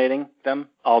aren't pollinating them.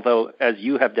 Although, as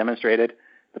you have demonstrated,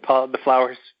 the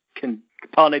flowers can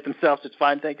pollinate themselves just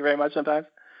fine, thank you very much, sometimes.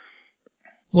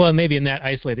 Well, maybe in that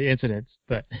isolated incident,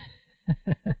 but...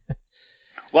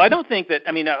 Well, I don't think that,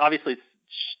 obviously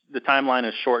the timeline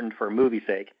is shortened for movie's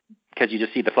sake, because you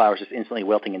just see the flowers just instantly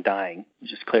wilting and dying,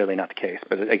 which is clearly not the case.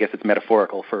 But I guess it's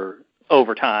metaphorical for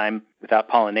over time, without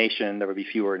pollination, there would be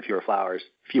fewer and fewer flowers,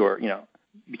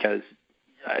 because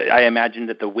I imagine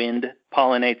that the wind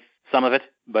pollinates some of it,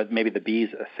 but maybe the bees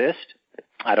assist.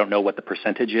 I don't know what the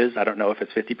percentage is. I don't know if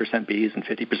it's 50% bees and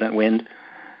 50% wind,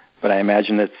 but I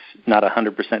imagine it's not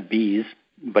 100% bees.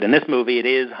 But in this movie, it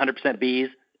is 100% bees,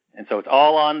 and so it's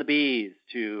all on the bees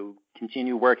to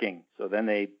continue working. So then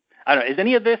I don't know, is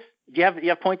any of this, do you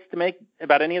have points to make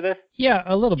about any of this? Yeah,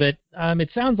 a little bit. It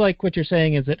sounds like what you're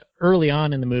saying is that early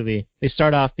on in the movie, they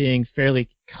start off being fairly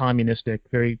communistic,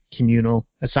 very communal,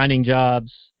 assigning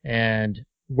jobs and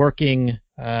working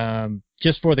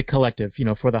just for the collective,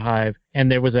 for the hive. And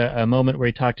there was a moment where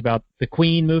he talked about the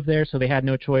queen moved there, so they had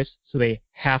no choice. So they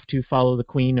have to follow the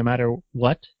queen no matter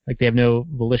what. Like they have no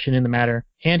volition in the matter.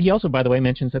 And he also, by the way,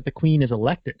 mentions that the queen is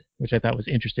elected, which I thought was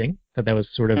interesting. That was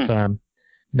sort of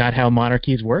not how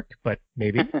monarchies work, but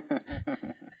maybe.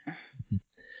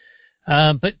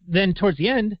 But then towards the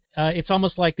end, it's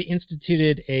almost like they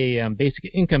instituted a basic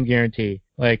income guarantee.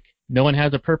 Like no one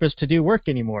has a purpose to do work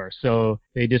anymore, so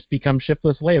they just become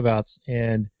shiftless layabouts,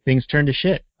 and things turn to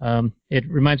shit. It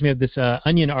reminds me of this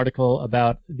Onion article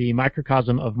about the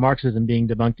microcosm of Marxism being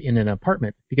debunked in an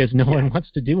apartment because no one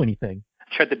wants to do anything.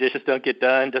 Sure, the dishes don't get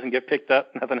done, doesn't get picked up,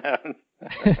 nothing happens.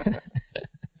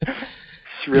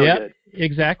 It's really good.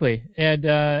 Exactly. And,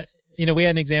 we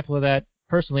had an example of that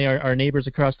personally. Our neighbors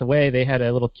across the way, they had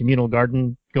a little communal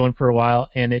garden going for a while,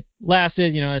 and it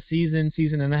lasted, a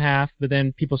season and a half, but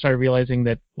then people started realizing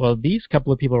that, well, these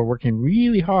couple of people are working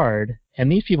really hard,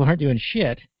 and these people aren't doing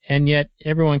shit, and yet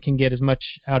everyone can get as much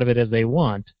out of it as they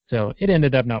want. So it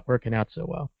ended up not working out so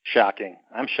well. Shocking.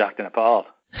 I'm shocked and appalled.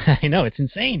 I know, it's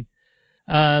insane.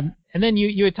 And then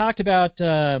you had talked about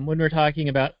when we were talking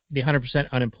about the 100%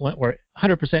 unemployment or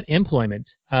 100% employment,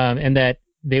 and that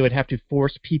they would have to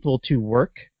force people to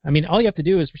work. I mean, all you have to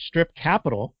do is strip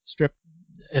capital, strip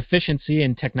efficiency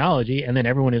and technology, and then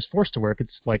everyone is forced to work.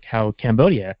 It's like how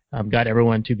Cambodia got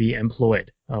everyone to be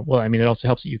employed. It also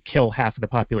helps that you kill half of the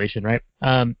population, right?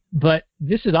 But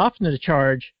this is often a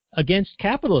charge against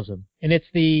capitalism, and it's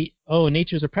the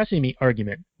nature's oppressing me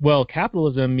argument. Well,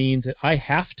 capitalism means that I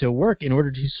have to work in order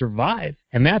to survive,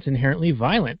 and that's inherently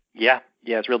violent. Yeah,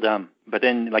 it's real dumb. But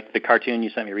then, like the cartoon you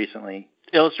sent me recently,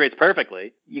 illustrates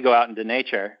perfectly. You go out into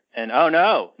nature, and oh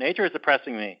no, nature is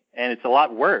oppressing me, and it's a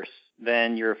lot worse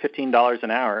than your $15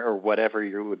 an hour or whatever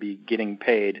you would be getting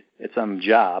paid at some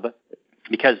job,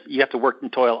 because you have to work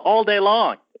and toil all day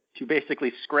long to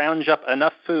basically scrounge up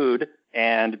enough food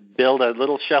and build a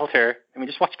little shelter. I mean,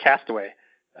 just watch Castaway.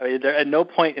 I mean, at no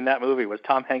point in that movie was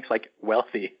Tom Hanks like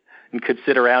wealthy and could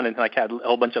sit around and like had a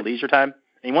whole bunch of leisure time.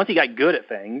 I mean, once he got good at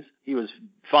things, he was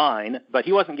fine, but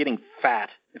he wasn't getting fat.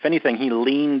 If anything, he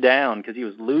leaned down because he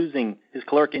was losing, his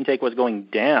caloric intake was going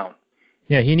down.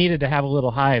 Yeah, he needed to have a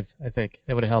little hive, I think.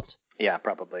 That would have helped. Yeah,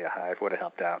 probably a hive would have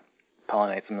helped out.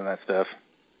 Pollinate some of that stuff.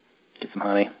 Get some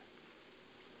honey.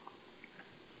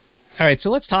 All right, so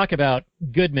let's talk about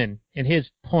Goodman and his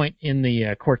point in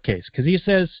the court case, because he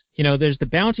says, there's the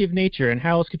bounty of nature, and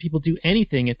how else could people do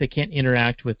anything if they can't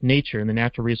interact with nature and the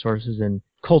natural resources and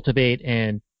cultivate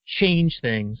and change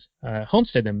things,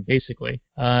 homestead them, basically,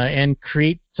 and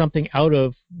create something out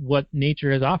of what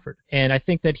nature has offered. And I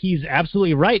think that he's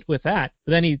absolutely right with that.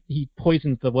 But then he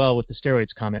poisons the well with the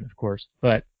steroids comment, of course.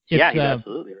 But yeah, he's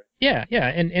absolutely right. Yeah,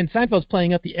 and Seinfeld's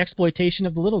playing up the exploitation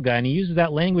of the little guy, and he uses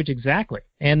that language exactly.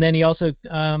 And then he also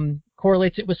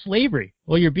correlates it with slavery.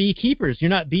 Well, you're beekeepers, you're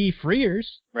not bee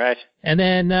freers. Right. And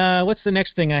then what's the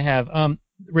next thing I have?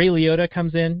 Ray Liotta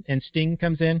comes in, and Sting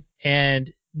comes in,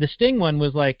 and the Sting one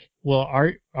was like, well,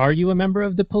 are you a member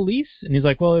of the police? And he's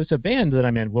like, well, it's a band that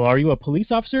I'm in. Well, are you a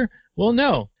police officer? Well,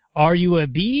 no. Are you a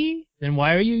bee? Then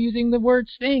why are you using the word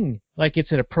Sting? Like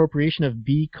it's an appropriation of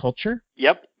bee culture?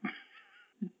 Yep.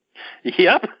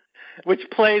 Yep. Which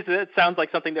plays, it sounds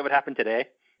like something that would happen today.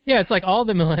 Yeah, it's like all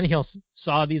the millennials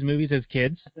saw these movies as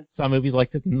kids, saw movies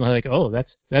like this, and they're like, oh,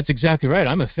 that's exactly right.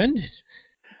 I'm offended.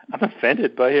 I'm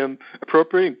offended by him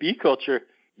appropriating bee culture.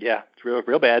 Yeah, it's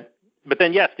real bad. But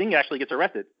then, yeah, Sting actually gets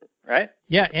arrested, right?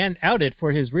 Yeah, and outed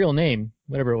for his real name,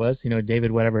 whatever it was,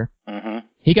 David whatever. Mm-hmm.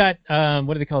 He got,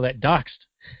 what do they call that, doxxed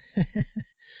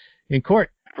in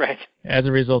court. Right. As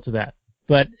a result of that.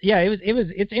 But yeah,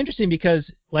 it's interesting because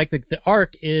like the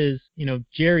arc is,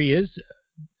 Jerry is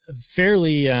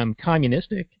fairly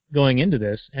communistic going into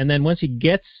this, and then once he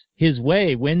gets his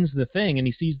way, wins the thing, and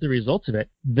he sees the results of it,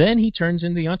 then he turns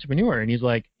into the entrepreneur, and he's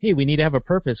like, hey, we need to have a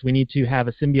purpose. We need to have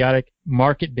a symbiotic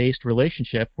market-based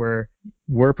relationship where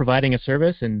we're providing a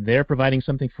service and they're providing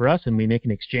something for us, and we make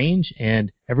an exchange,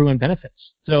 and everyone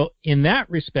benefits. So in that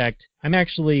respect, I'm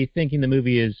actually thinking the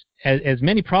movie is, as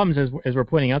many problems as we're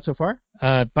pointing out so far,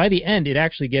 by the end, it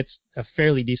actually gets a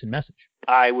fairly decent message.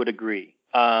 I would agree.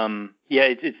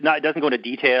 It doesn't go into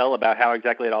detail about how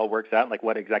exactly it all works out, like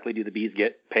what exactly do the bees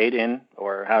get paid in,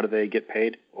 or how do they get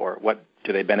paid, or what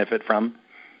do they benefit from.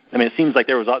 I mean, it seems like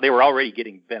they were already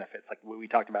getting benefits, like what we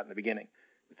talked about in the beginning,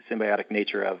 with the symbiotic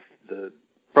nature of the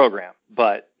program.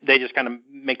 But they just kind of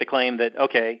make the claim that,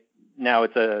 okay, now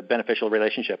it's a beneficial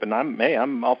relationship, and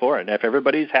I'm all for it. If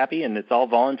everybody's happy and it's all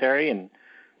voluntary and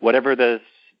whatever the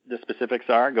specifics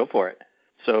are, go for it.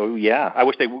 So, yeah, I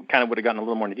wish they kind of would have gotten a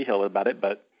little more into detail about it,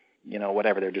 but,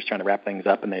 whatever. They're just trying to wrap things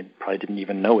up, and they probably didn't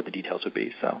even know what the details would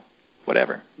be, so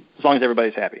whatever. As long as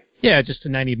everybody's happy. Yeah, just a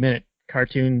 90-minute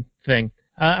cartoon thing.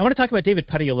 I want to talk about David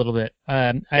Puddy a little bit.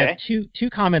 I have two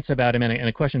comments about him and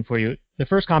a question for you. The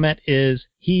first comment is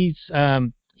he's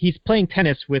playing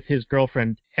tennis with his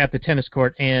girlfriend at the tennis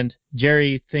court, and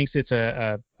Jerry thinks it's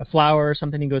a flower or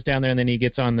something. He goes down there, and then he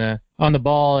gets on the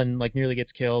ball and like nearly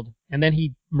gets killed. And then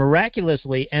he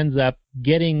miraculously ends up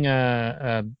getting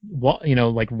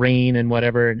like rain and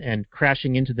whatever, and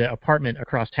crashing into the apartment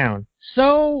across town.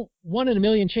 So 1 in a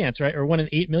million chance, right? Or 1 in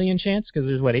 8 million chance, because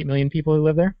there's 8 million people who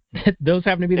live there. Those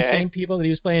happen to be the same people that he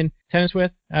was playing tennis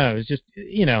with. I don't know. It was just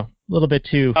a little bit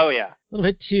too. Oh yeah. A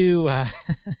little bit too.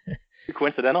 Too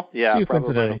coincidental? Yeah, too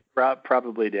probably. Coincidental.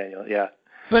 Probably Daniel. Yeah.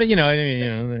 But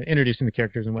introducing the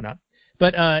characters and whatnot.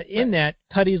 But in that,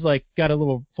 Puddy's like got a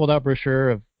little fold-out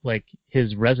brochure of like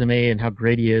his resume and how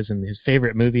great he is and his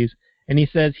favorite movies. And he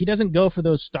says he doesn't go for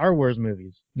those Star Wars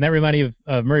movies. And that reminded me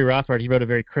of Murray Rothbard. He wrote a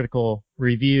very critical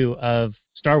review of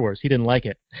Star Wars. He didn't like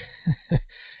it.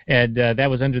 And that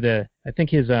was under I think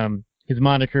his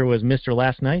moniker was Mr.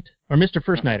 Last Night or Mr.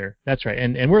 First Nighter. That's right.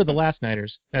 And we're the Last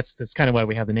Nighters. That's kind of why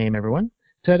we have the name, everyone.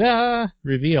 Ta-da!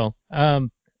 Reveal.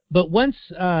 But once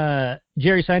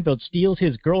Jerry Seinfeld steals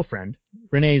his girlfriend,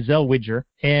 Renee Zellweger,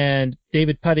 and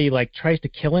David Puddy tries to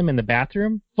kill him in the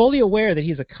bathroom, fully aware that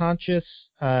he's a conscious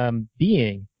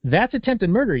being, that's attempted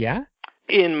murder, yeah?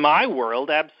 In my world,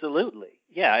 absolutely.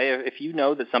 Yeah, if you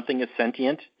know that something is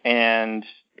sentient and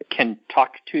can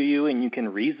talk to you and you can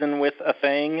reason with a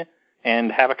thing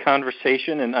and have a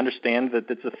conversation and understand that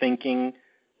it's a thinking,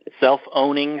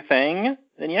 self-owning thing,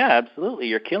 then yeah, absolutely.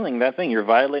 You're killing that thing. You're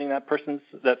violating that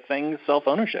thing's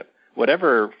self-ownership.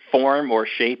 whatever form or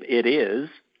shape it is.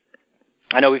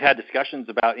 I know we've had discussions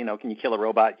about, can you kill a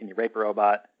robot? Can you rape a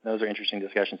robot? Those are interesting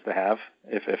discussions to have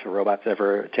if a robot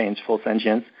ever attains full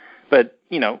sentience. But,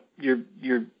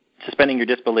 you're suspending your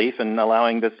disbelief and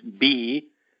allowing this bee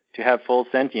to have full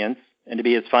sentience and to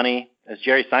be as funny as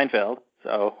Jerry Seinfeld.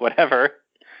 So whatever.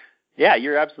 Yeah,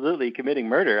 you're absolutely committing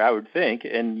murder, I would think,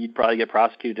 and you'd probably get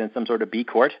prosecuted in some sort of bee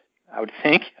court, I would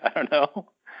think. I don't know.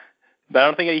 But I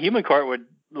don't think a human court would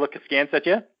look askance at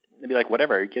you. They'd be like,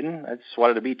 whatever, are you kidding? I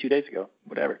swatted a bee 2 days ago.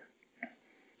 Whatever.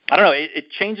 I don't know. It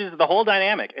changes the whole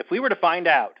dynamic. If we were to find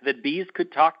out that bees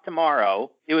could talk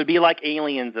tomorrow, it would be like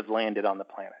aliens have landed on the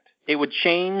planet. It would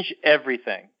change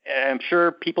everything. I'm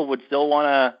sure people would still want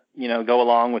to, go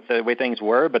along with the way things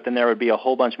were, but then there would be a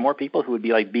whole bunch more people who would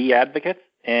be like bee advocates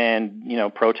and,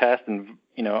 protest and,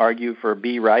 argue for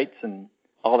bee rights and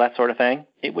all that sort of thing.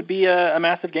 It would be a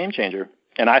massive game changer.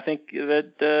 And I think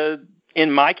that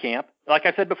in my camp, like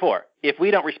I said before, if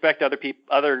we don't respect other people,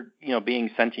 being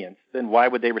sentient, then why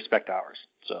would they respect ours?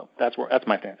 So that's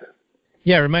my stance.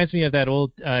 Yeah, it reminds me of that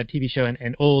old TV show,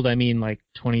 and old, I mean like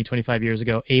 20, 25 years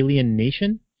ago, Alien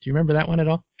Nation. Do you remember that one at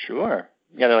all? Sure.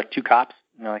 Yeah, they're like two cops,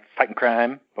 like fighting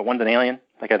crime, but one's an alien,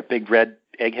 like a big red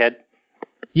egghead.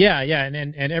 Yeah,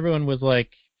 and everyone was like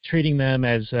treating them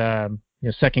as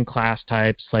second-class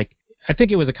types. Like, I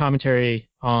think it was a commentary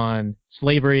on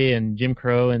slavery and Jim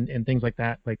Crow and things like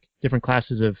that, like different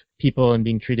classes of people and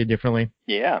being treated differently.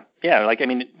 Yeah.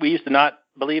 We used to not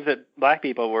believe that black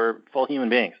people were full human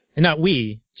beings. And not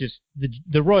we, just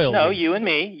the royal. No, we. you and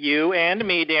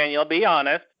me, Daniel, be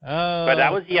honest. Oh. But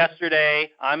that was yesterday.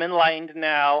 I'm enlightened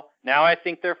now. Now I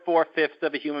think they're 4/5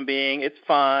 of a human being. It's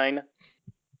fine.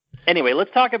 Anyway,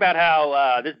 let's talk about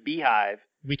how this beehive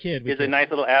is a nice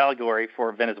little allegory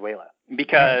for Venezuela.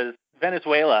 Because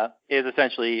Venezuela is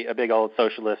essentially a big old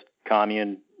socialist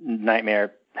commune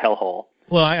nightmare hellhole.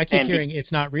 Well, I keep hearing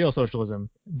it's not real socialism,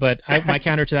 but my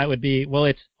counter to that would be, well,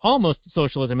 it's almost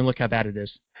socialism, and look how bad it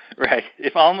is. Right.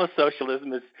 If almost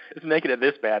socialism is making it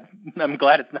this bad, I'm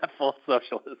glad it's not full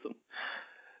socialism.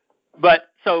 But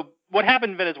so what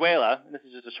happened in Venezuela, and this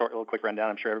is just a short little quick rundown,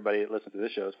 I'm sure everybody that listens to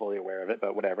this show is fully aware of it,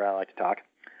 but whatever, I like to talk,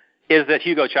 is that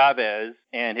Hugo Chavez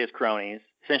and his cronies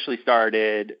essentially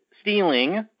started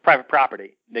stealing private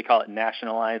property. They call it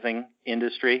nationalizing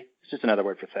industry. It's just another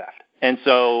word for theft. And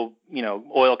so,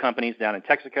 oil companies down in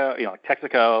Texaco, like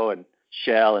Texaco and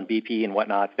Shell and BP and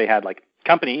whatnot, they had like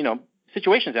company,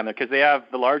 situations down there because they have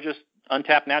the largest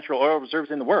untapped natural oil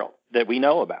reserves in the world that we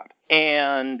know about.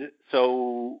 And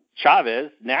so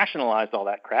Chavez nationalized all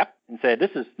that crap and said,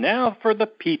 this is now for the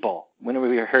people. When have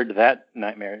we heard that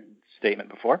nightmare statement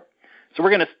before? So we're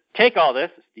going to take all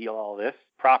this, steal all this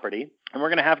property, and we're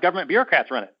going to have government bureaucrats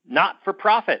run it, not for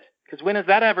profit. Because when has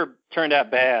that ever turned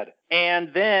out bad?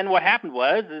 And then what happened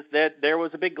is that there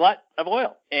was a big glut of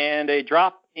oil and a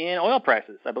drop in oil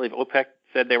prices. I believe OPEC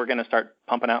said they were going to start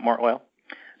pumping out more oil.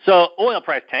 So oil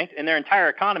price tanked, and their entire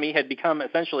economy had become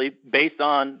essentially based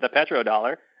on the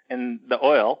petrodollar and the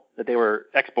oil that they were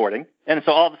exporting. And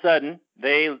so all of a sudden,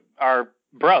 they are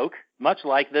broke, much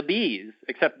like the bees,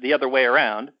 except the other way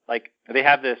around. Like, they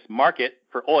have this market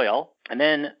for oil, and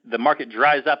then the market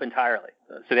dries up entirely.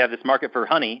 So they have this market for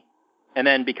honey, and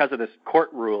then because of this court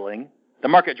ruling, the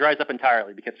market dries up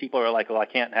entirely because people are like, well, I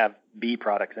can't have bee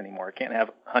products anymore. I can't have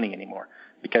honey anymore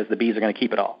because the bees are going to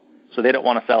keep it all. So they don't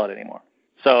want to sell it anymore.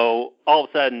 So all of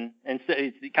a sudden, and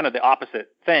it's kind of the opposite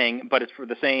thing, but it's for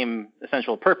the same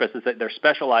essential purpose, is that they're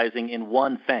specializing in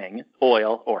one thing,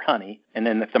 oil or honey, and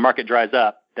then if the market dries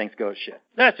up, things go to shit.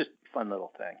 That's just a fun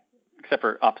little thing, except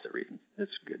for opposite reasons.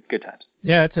 It's good times.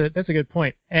 Yeah, that's a good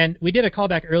point. And we did a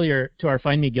callback earlier to our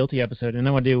Find Me Guilty episode, and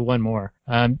I want to do one more.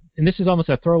 And this is almost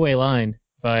a throwaway line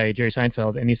by Jerry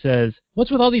Seinfeld, and he says,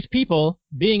 what's with all these people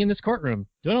being in this courtroom?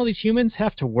 Don't all these humans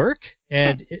have to work?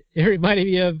 And it reminded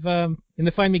me of, in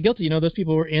the Find Me Guilty, those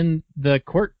people were in the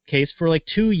court case for like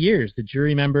 2 years. The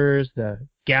jury members, the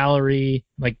gallery,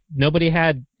 like nobody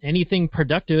had anything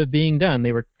productive being done.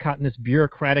 They were caught in this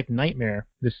bureaucratic nightmare,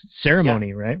 this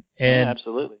ceremony, right? And yeah,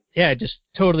 absolutely. Yeah, it just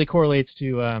totally correlates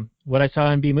to what I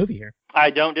saw in B-Movie here. I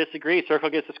don't disagree.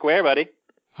 Circle gets the square, buddy.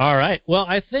 All right. Well,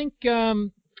 I think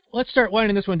let's start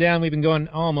winding this one down. We've been going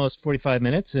almost 45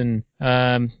 minutes, and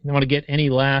I want to get any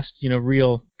last,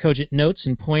 real cogent notes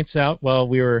and points out while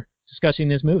we were discussing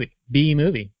this movie,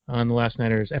 B-Movie, on The Last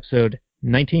Nighters, episode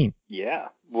 19. Yeah.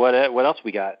 What else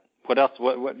we got? What else?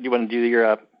 What do you want to do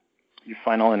your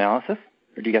final analysis,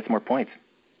 or do you got some more points?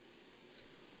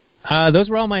 Those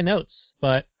were all my notes,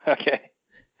 but okay.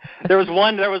 There was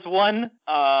one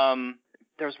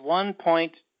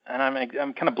point, and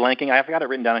I'm kind of blanking. I've got it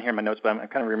written down here in my notes, but I'm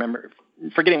kind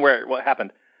of forgetting what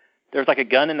happened. there was like a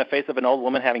gun in the face of an old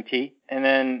woman having tea, and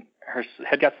then her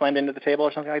head got slammed into the table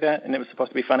or something like that, and it was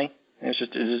supposed to be funny. And it was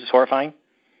just horrifying. Do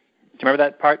you remember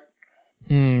that part?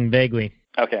 Vaguely.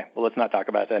 Okay, well, let's not talk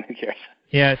about that. Who cares?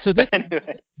 Yeah, so this,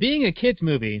 Anyway. being a kid's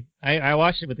movie, I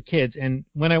watched it with the kids, and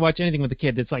when I watch anything with the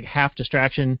kids, it's like half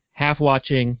distraction, half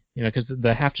watching, because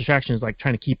the half distraction is like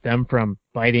trying to keep them from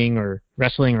biting or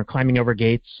wrestling or climbing over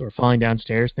gates or falling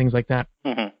downstairs, things like that.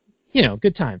 Mm-hmm.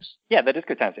 Good times. Yeah, that is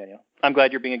good times, Daniel. I'm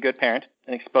glad you're being a good parent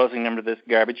and exposing them to this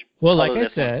garbage. Well, like Although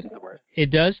I said,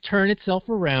 it does turn itself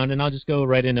around, and I'll just go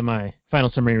right into my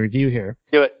final summary review here.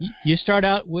 Do it. You start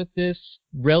out with this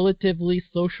relatively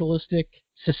socialistic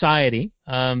society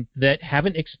that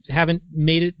haven't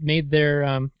made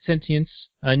their sentience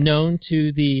known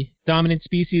to the dominant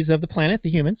species of the planet, the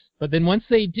humans. But then once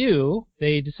they do,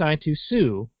 they decide to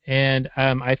sue. And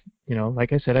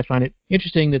like I said, I find it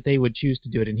interesting that they would choose to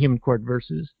do it in human court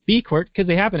versus bee court, because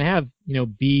they happen to have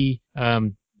bee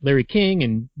Larry King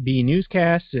and bee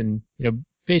newscasts and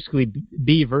basically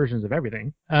bee versions of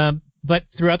everything. But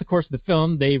throughout the course of the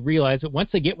film, they realize that once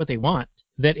they get what they want,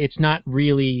 that it's not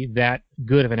really that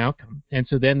good of an outcome. And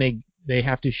so then they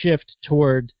have to shift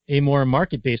toward a more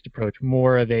market-based approach,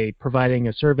 more of a providing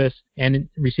a service and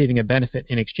receiving a benefit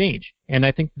in exchange. And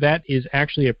I think that is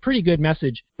actually a pretty good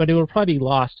message, but it will probably be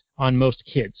lost on most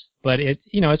kids. But as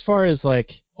far as like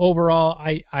overall,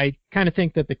 I kind of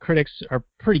think that the critics are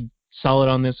pretty solid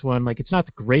on this one. Like, it's not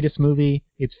the greatest movie.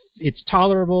 It's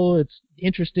tolerable. It's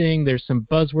interesting. There's some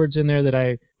buzzwords in there that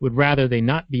I would rather they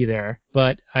not be there.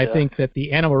 But I think that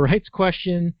the animal rights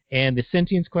question and the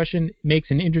sentience question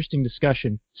makes an interesting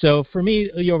discussion. So for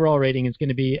me, the overall rating is going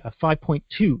to be a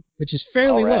 5.2, which is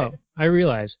fairly low, I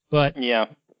realize. But yeah,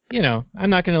 I'm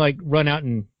not going to run out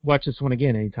and watch this one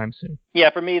again anytime soon. Yeah,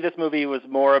 for me, this movie was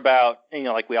more about,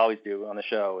 like we always do on the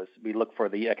show, is we look for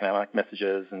the economic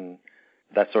messages and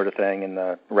that sort of thing, and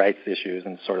the rights issues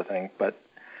and sort of thing. But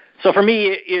so for me,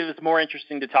 it was more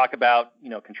interesting to talk about,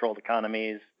 controlled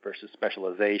economies versus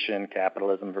specialization,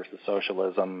 capitalism versus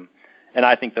socialism. And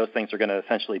I think those things are going to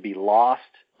essentially be lost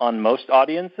on most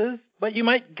audiences, but you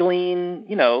might glean,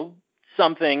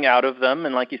 something out of them.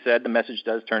 And like you said, the message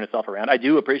does turn itself around. I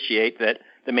do appreciate that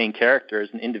the main character is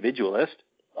an individualist,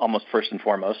 almost first and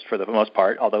foremost, for the most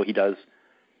part, although he does,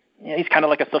 he's kind of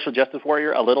like a social justice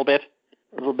warrior a little bit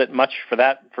much for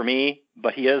that for me,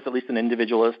 but he is at least an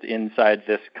individualist inside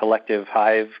this collective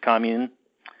hive commune.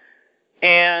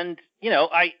 And,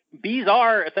 bees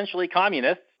are essentially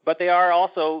communists, but they are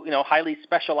also, highly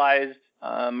specialized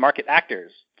market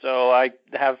actors. So I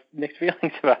have mixed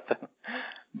feelings about them.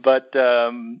 But,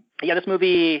 this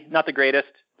movie, not the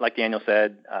greatest, like Daniel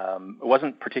said. It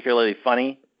wasn't particularly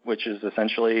funny, which is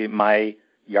essentially my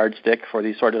yardstick for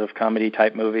these sort of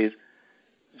comedy-type movies.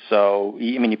 So,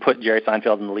 you put Jerry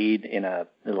Seinfeld in the lead in a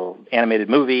little animated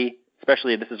movie,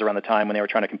 especially this is around the time when they were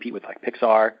trying to compete with,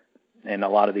 Pixar, and a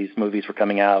lot of these movies were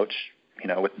coming out,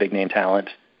 with big-name talent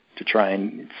to try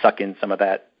and suck in some of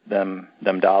them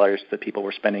dollars that people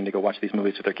were spending to go watch these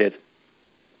movies with their kids.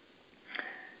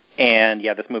 And,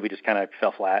 this movie just kind of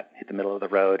fell flat, hit the middle of the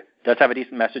road. It does have a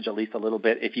decent message, at least a little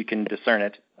bit, if you can discern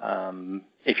it.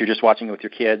 If you're just watching it with your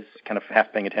kids, kind of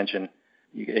half paying attention,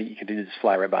 you could just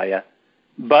fly right by you.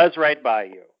 Buzz right by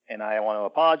you. And I want to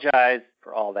apologize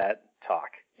for all that talk.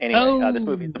 Anyway, this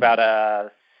movie is about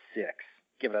a 6.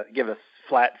 Give it a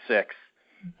flat 6.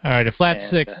 All right, a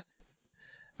flat 6.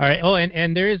 All right. Oh,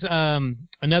 and there is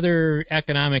another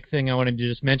economic thing I wanted to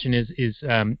just mention is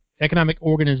economic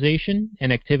organization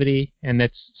and activity, and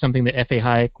that's something that F.A.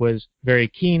 Hayek was very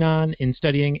keen on in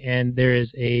studying. And there is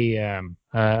a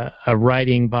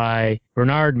writing by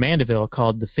Bernard Mandeville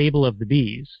called The Fable of the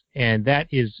Bees, and that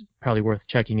is probably worth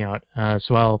checking out.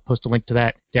 So I'll post a link to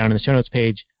that down in the show notes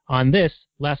page on this,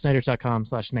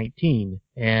 lastnighters.com/19.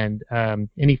 And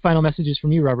any final messages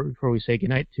from you, Robert, before we say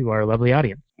goodnight to our lovely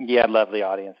audience? Yeah, lovely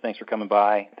audience. Thanks for coming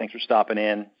by. Thanks for stopping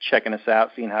in, checking us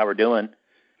out, seeing how we're doing.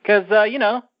 Because,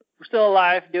 we're still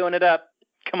alive, doing it up.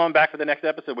 Come on back for the next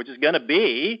episode, which is going to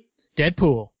be...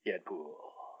 Deadpool.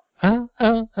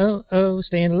 Oh,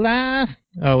 staying alive.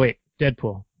 Oh, wait,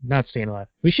 Deadpool. Not Staying Alive.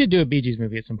 We should do a Bee Gees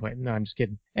movie at some point. No, I'm just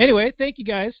kidding. Anyway, thank you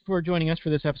guys for joining us for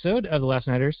this episode of The Last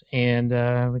Nighters, and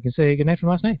we can say goodnight from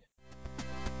last night.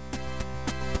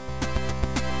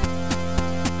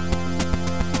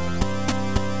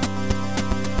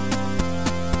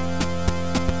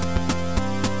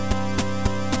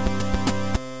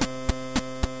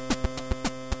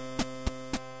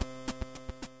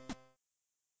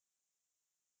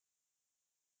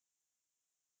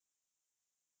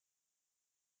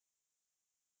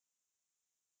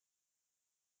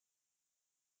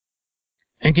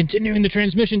 And continuing the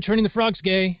transmission, turning the frogs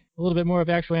gay. a little bit more of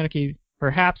Actual Anarchy,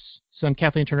 perhaps some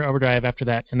Kathleen Turner Overdrive after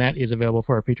that, and that is available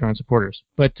for our Patreon supporters.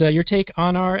 But your take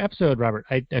on our episode, Robert?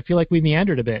 I feel like we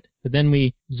meandered a bit, but then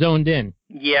we zoned in.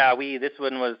 Yeah, this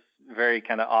one was very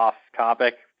kind of off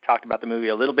topic. Talked about the movie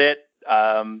a little bit.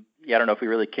 I don't know if we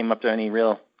really came up to any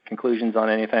real conclusions on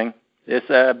anything. It's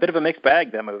a bit of a mixed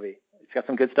bag, that movie. It's got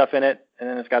some good stuff in it, and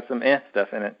then it's got some stuff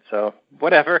in it. So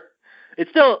whatever. It's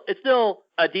still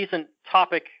a decent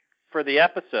topic for the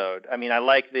episode. I mean, I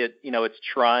like that, it's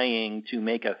trying to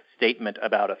make a statement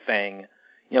about a thing.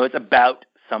 It's about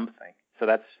something. So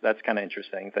that's kind of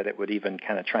interesting that it would even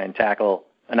kind of try and tackle,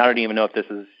 and I don't even know if this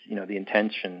is, the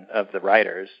intention of the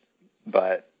writers,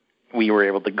 but we were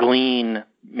able to glean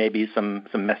maybe some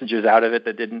messages out of it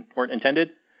that weren't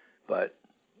intended. But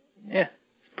yeah,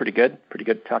 it's pretty good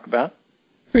to talk about.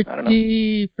 I don't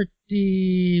know.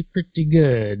 Pretty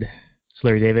good. It's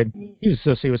Larry David. He was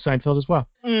associated with Seinfeld as well.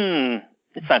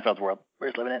 It's Seinfeld's world. We're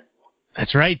just living it.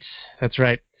 That's right.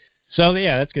 So,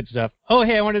 yeah, that's good stuff. Oh,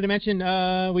 hey, I wanted to mention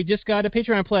we just got a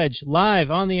Patreon pledge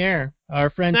live on the air. Our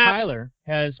friend Tyler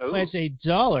has pledged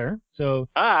 $1, so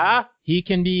he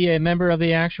can be a member of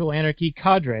the Actual Anarchy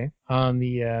cadre on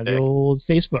the old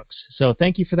Facebooks. So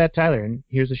thank you for that, Tyler, and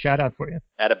here's a shout-out for you.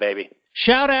 Atta baby.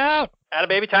 Shout out! Atta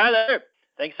baby Tyler.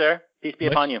 Thanks, sir. Peace be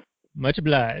upon you. Much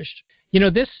obliged.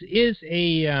 This is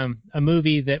a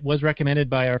movie that was recommended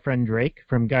by our friend Drake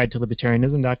from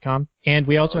GuideToLibertarianism.com, and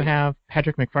we also have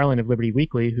Patrick McFarlane of Liberty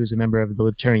Weekly, who's a member of the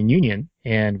Libertarian Union,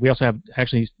 and we also have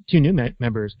actually 2 new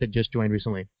members that just joined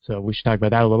recently. So we should talk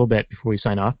about that a little bit before we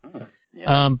sign off.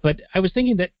 Yeah. But I was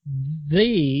thinking that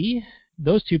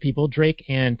those 2 people, Drake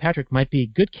and Patrick, might be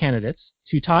good candidates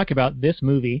to talk about this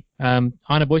movie on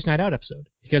a Boys Night Out episode.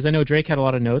 Because I know Drake had a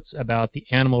lot of notes about the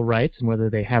animal rights and whether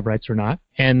they have rights or not,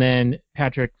 and then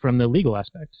Patrick from the legal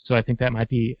aspect. So I think that might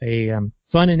be a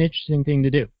fun and interesting thing to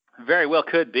do. Very well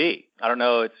could be. I don't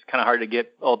know. It's kind of hard to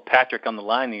get old Patrick on the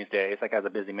line these days. That guy's a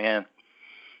busy man.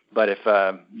 But if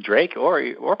Drake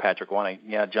or Patrick want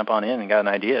to jump on in and got an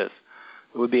ideas,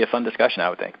 it would be a fun discussion, I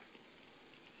would think.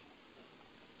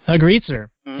 Agreed, sir.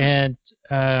 Mm-hmm. And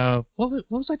what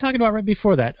was I talking about right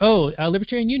before that? Oh,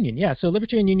 Libertarian Union. Yeah, so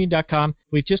libertarianunion.com.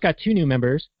 We've just got 2 new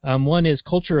members. One is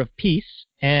Culture of Peace,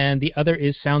 and the other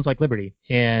is Sounds Like Liberty.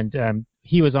 And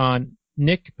he was on,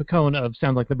 Nick Picone of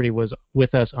Sounds Like Liberty was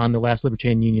with us on the last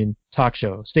Libertarian Union talk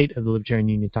show, State of the Libertarian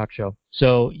Union talk show.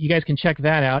 So you guys can check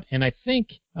that out. And I think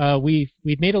we've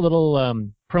made a little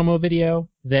promo video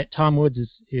that Tom Woods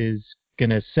is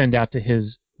going to send out to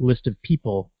his list of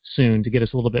people soon to get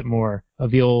us a little bit more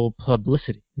of the old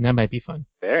publicity, and that might be fun.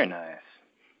 Very nice.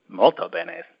 Molto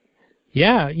bene.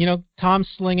 Yeah, Tom's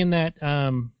slinging that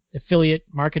affiliate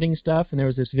marketing stuff, and there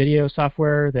was this video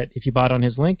software that if you bought on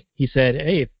his link, he said,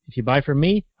 hey, if you buy from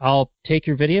me, I'll take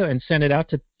your video and send it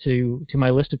out to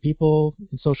my list of people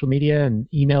in social media and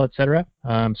email, etc.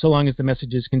 So long as the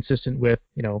message is consistent with,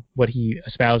 what he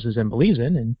espouses and believes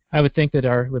in. And I would think that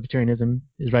our libertarianism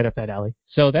is right up that alley.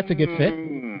 So that's a good fit.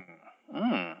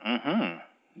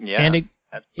 Yeah. And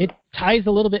it ties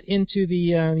a little bit into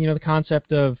the the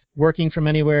concept of working from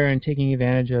anywhere and taking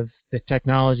advantage of the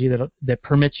technology that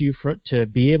permits you to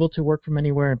be able to work from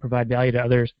anywhere and provide value to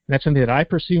others. And that's something that I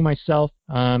pursue myself,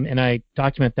 and I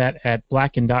document that at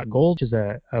Blacken.Gold, which is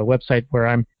a website where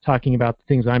I'm talking about the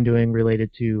things I'm doing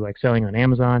related to like selling on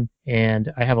Amazon.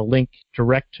 And I have a link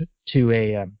direct to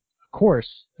a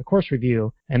course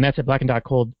review, and that's at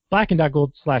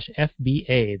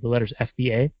Blacken.Gold/FBA, the letters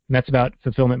FBA, and that's about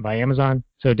fulfillment by Amazon.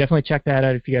 So definitely check that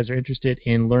out if you guys are interested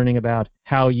in learning about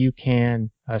how you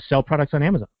can sell products on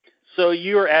Amazon. So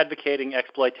you are advocating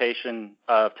exploitation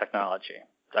of technology.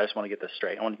 I just want to get this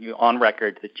straight. I want you on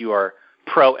record that you are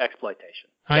pro-exploitation.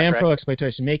 I am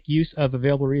pro-exploitation. Make use of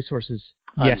available resources.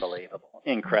 Unbelievable. Yes.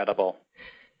 Incredible.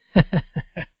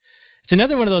 It's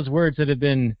another one of those words that have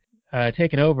been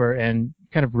taken over and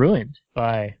kind of ruined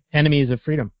by enemies of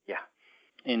freedom. Yeah,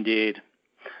 indeed.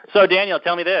 So, Daniel,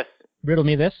 tell me this. Riddle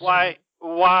me this. Why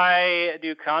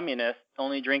do communists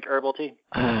only drink herbal tea?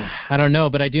 I don't know,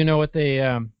 but I do know what they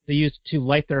used to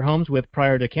light their homes with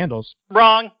prior to candles.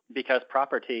 Wrong, because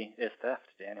property is theft,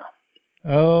 Daniel.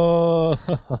 Oh,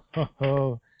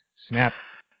 snap.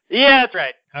 Yeah, that's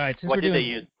right. All right. What did they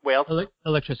use? Whales?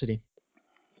 Electricity.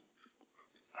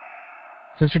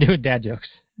 Since we're doing dad jokes.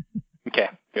 Okay,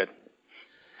 good.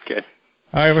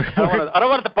 All right, I don't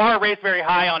want the bar raised very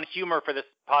high on humor for this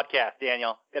podcast,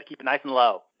 Daniel. Got to keep it nice and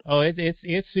low. Oh,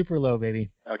 it's super low, baby.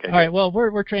 Okay. All right, well,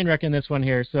 we're train wrecking this one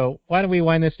here, so why don't we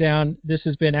wind this down? This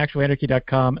has been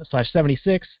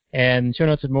actualanarchy.com/76, and show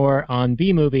notes and more on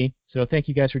B-Movie. So thank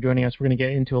you guys for joining us. We're going to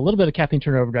get into a little bit of Kathleen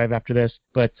Turner Overdrive after this,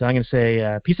 but I'm going to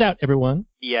say peace out, everyone.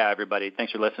 Yeah, everybody.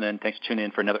 Thanks for listening. Thanks for tuning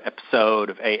in for another episode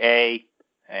of AA.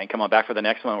 And come on back for the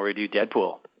next one where we do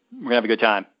Deadpool. We're going to have a good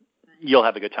time. You'll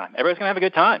have a good time. Everybody's going to have a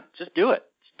good time. Just do it.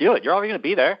 Just do it. You're already going to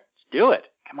be there. Just do it.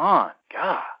 Come on.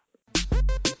 God.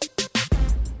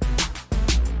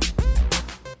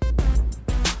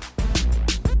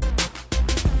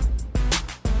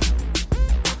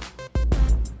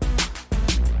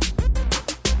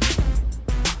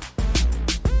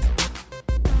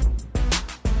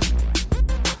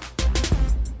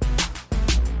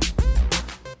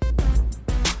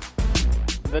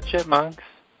 The Chipmunks.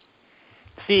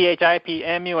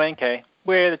 CHIPMUNK.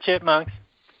 We're the Chipmunks.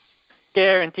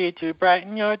 Guaranteed to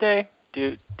brighten your day.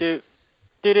 Do do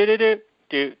do do do do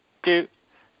do do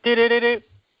do do do.